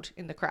 4-year-old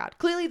in the crowd.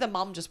 Clearly the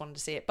mum just wanted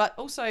to see it, but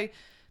also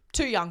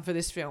too young for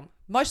this film.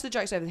 Most of the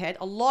jokes over the head.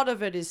 A lot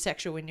of it is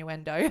sexual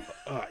innuendo.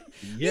 Yeah.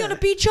 You want to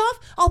beach off?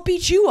 I'll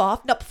beat you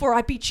off. Not before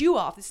I beat you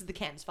off. This is the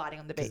Kens fighting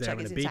on the beach. They're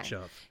having a beach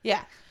off.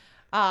 Yeah.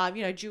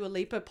 Dua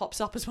Lipa pops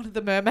up as one of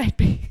the mermaid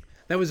bees.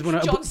 That was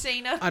when John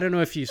Cena. I don't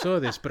know if you saw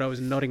this, but I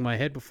was nodding my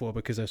head before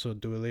because I saw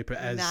Dua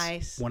Lipa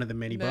as one of the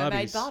many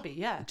mermaid Barbies. Barbie,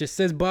 yeah. It just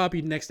says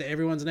Barbie next to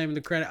everyone's name in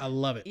the credit. I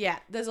love it. Yeah,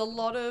 there's a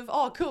lot of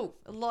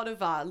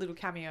little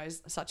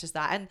cameos such as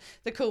that, and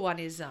the cool one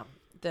is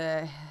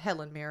the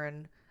Helen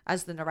Mirren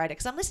as the narrator,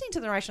 because I'm listening to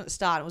the narration at the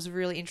start. It was a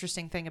really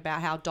interesting thing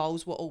about how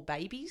dolls were all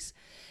babies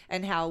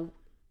and how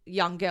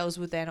young girls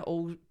were then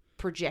all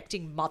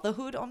projecting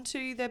motherhood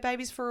onto their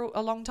babies for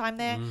a long time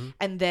there,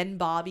 and then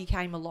Barbie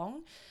came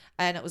along.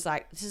 And it was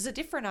like, this is a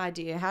different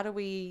idea.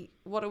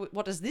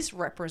 What does this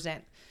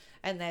represent?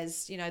 And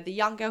there's, the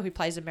young girl who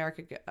plays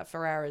America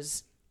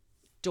Ferrera's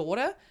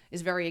daughter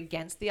is very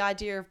against the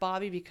idea of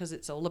Barbie because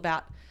it's all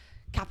about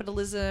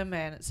capitalism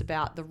and it's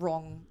about the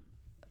wrong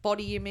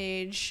body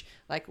image,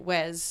 like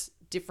wears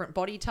different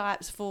body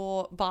types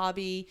for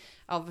Barbie.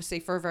 Obviously,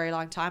 for a very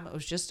long time, it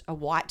was just a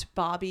white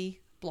Barbie,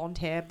 blonde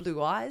hair,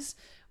 blue eyes.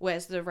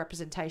 Where's the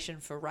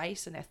representation for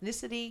race and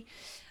ethnicity,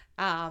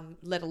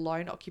 let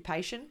alone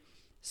occupation?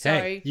 So,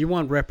 hey, you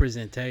want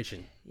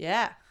representation.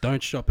 Yeah.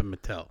 Don't shop at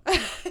Mattel.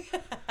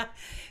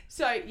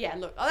 So, yeah,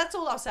 look, that's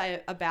all I'll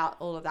say about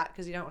all of that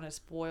because you don't want to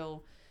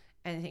spoil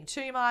anything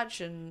too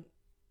much and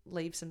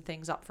leave some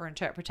things up for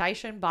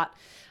interpretation. But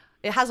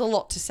it has a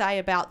lot to say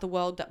about the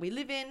world that we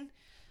live in.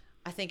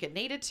 I think it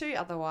needed to.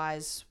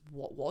 Otherwise,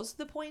 what was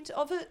the point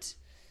of it?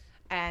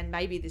 And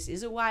maybe this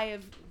is a way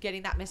of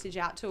getting that message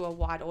out to a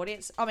wide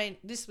audience. I mean,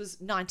 this was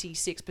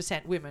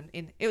 96% women.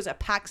 It was a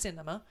packed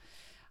cinema.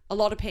 A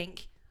lot of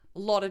pink. A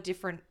lot of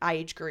different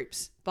age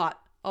groups, but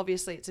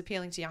obviously it's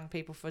appealing to young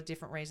people for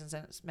different reasons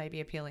and it's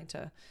maybe appealing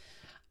to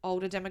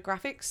older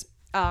demographics.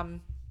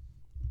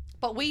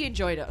 But we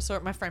enjoyed it. I saw it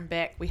with my friend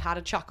Beck. We had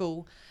a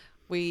chuckle.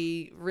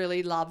 We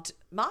really loved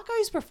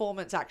Marco's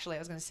performance, actually. I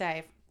was going to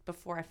say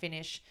before I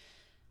finish,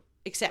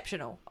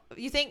 exceptional.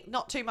 You think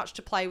not too much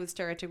to play with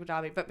stereotypical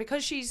Barbie, but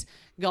because she's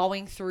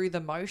going through the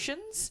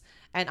motions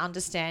and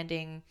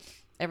understanding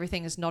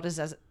everything is not as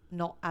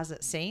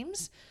it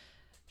seems.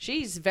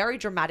 She's very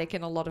dramatic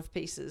in a lot of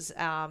pieces,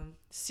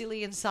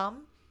 silly in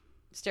some,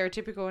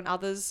 stereotypical in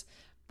others,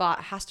 but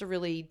has to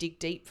really dig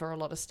deep for a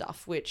lot of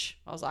stuff, which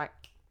I was like,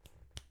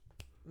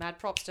 mad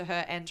props to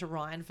her and to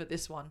Ryan for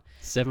this one.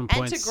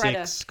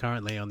 7.6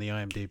 currently on the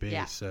IMDb.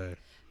 Yeah. So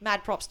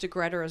mad props to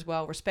Greta as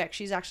well. Respect.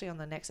 She's actually on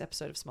the next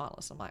episode of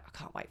Smartless. I'm like, I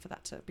can't wait for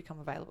that to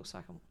become available so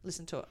I can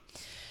listen to it.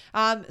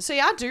 So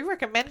yeah, I do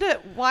recommend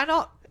it. Why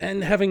not?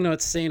 And having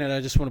not seen it, I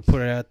just want to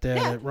put it out there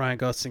Yeah. that Ryan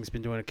Gosling's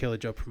been doing a killer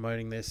job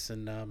promoting this,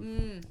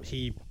 and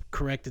he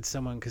corrected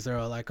someone because they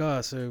were like,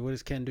 "Oh, so what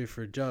does Ken do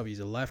for a job?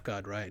 He's a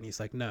lifeguard, right?" And he's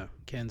like, "No,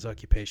 Ken's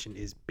occupation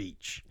is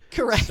beach."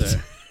 Correct. So,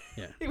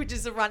 yeah. Which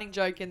is a running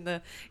joke in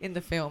the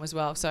film as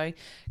well. So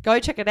go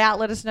check it out.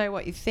 Let us know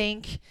what you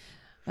think.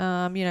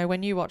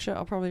 When you watch it,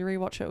 I'll probably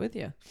rewatch it with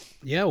you.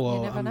 Yeah, well,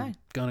 You never I'm know.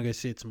 gonna go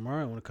see it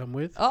tomorrow. I want to come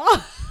with.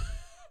 Oh,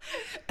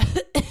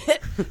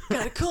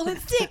 gotta call in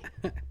sick.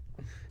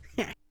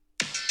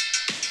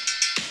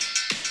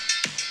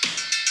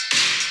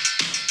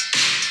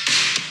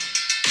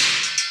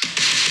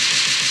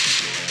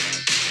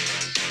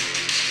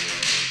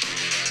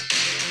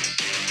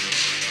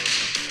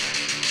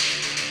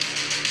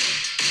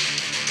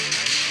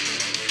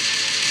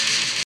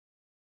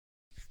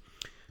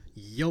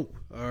 Yo,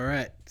 all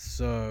right.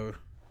 So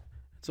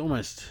it's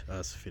almost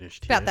us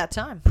finished About here. that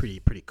time.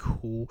 Pretty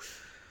cool.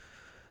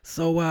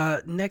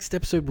 So next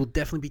episode we'll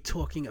definitely be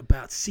talking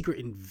about Secret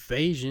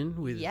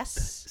Invasion with Yes.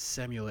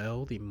 Samuel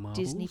L. The Marvels.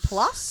 Disney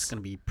Plus. It's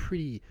going to be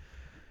pretty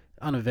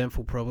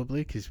uneventful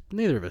probably because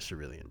neither of us are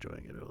really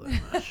enjoying it all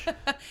that much.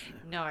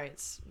 No,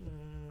 it's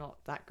not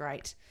that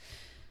great.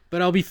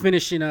 But I'll be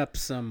finishing up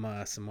some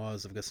Oz.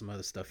 I've got some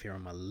other stuff here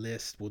on my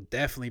list. We'll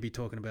definitely be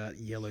talking about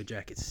Yellow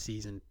Jackets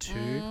Season 2.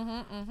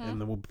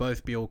 And then we'll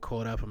both be all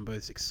caught up. I'm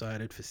both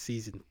excited for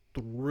Season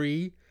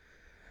 3.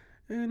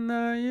 And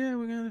yeah,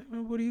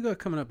 what do you got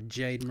coming up,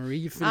 Jade Marie?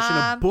 You finishing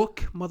a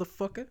book,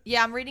 motherfucker?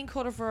 Yeah, I'm reading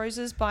Court of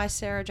Roses by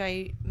Sarah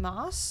J.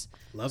 Maas.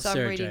 Love so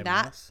Sarah I'm reading J.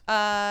 that. Maas.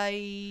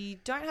 I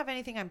don't have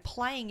anything I'm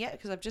playing yet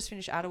because I've just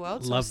finished Outer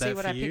Worlds. So Love I'll see that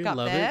what for I pick you. up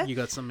Love there. it. You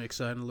got something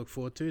exciting to look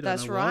forward to. Don't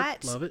That's know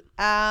right. What. Love it.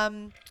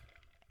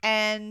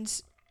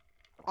 And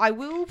I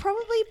will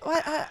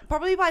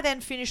probably by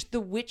then finish The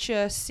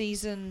Witcher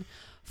Season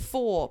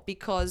 4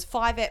 because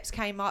 5 eps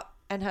came up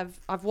and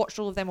I've watched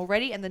all of them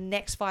already, and the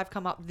next 5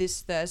 come up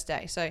this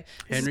Thursday. So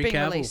this Henry is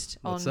being Cavill, released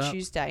on what's up?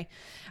 Tuesday.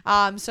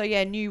 So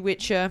yeah, new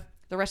Witcher,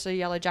 the rest of the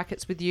Yellow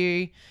Jackets with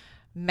you.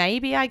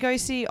 Maybe I go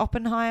see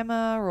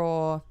Oppenheimer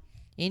or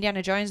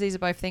Indiana Jones. These are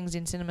both things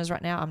in cinemas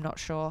right now. I'm not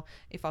sure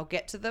if I'll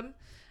get to them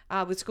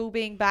with school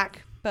being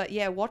back. But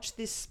yeah, watch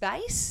this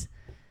space.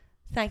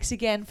 Thanks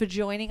again for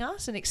joining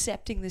us and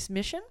accepting this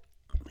mission.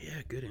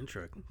 Yeah, good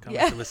intro. Can't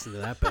wait to listen to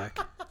that back.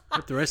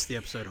 Hope the rest of the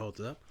episode holds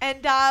up.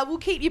 And we'll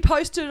keep you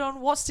posted on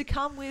what's to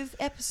come with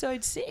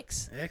episode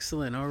 6.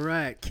 Excellent. All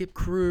right. Kip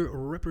Crew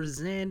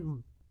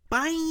represent.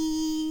 Bye.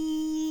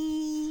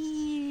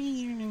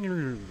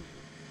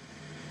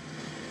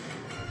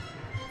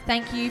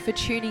 Thank you for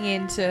tuning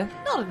in to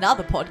Not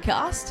Another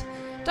Podcast.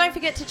 Don't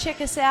forget to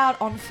check us out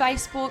on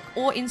Facebook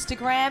or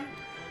Instagram.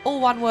 All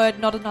one word,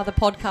 Not Another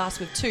Podcast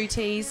with 2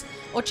 T's.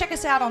 Or check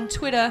us out on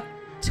Twitter,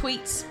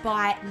 Tweets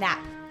by Nap.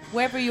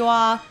 Wherever you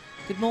are,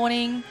 good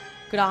morning,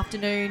 good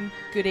afternoon,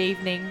 good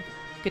evening,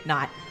 good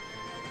night.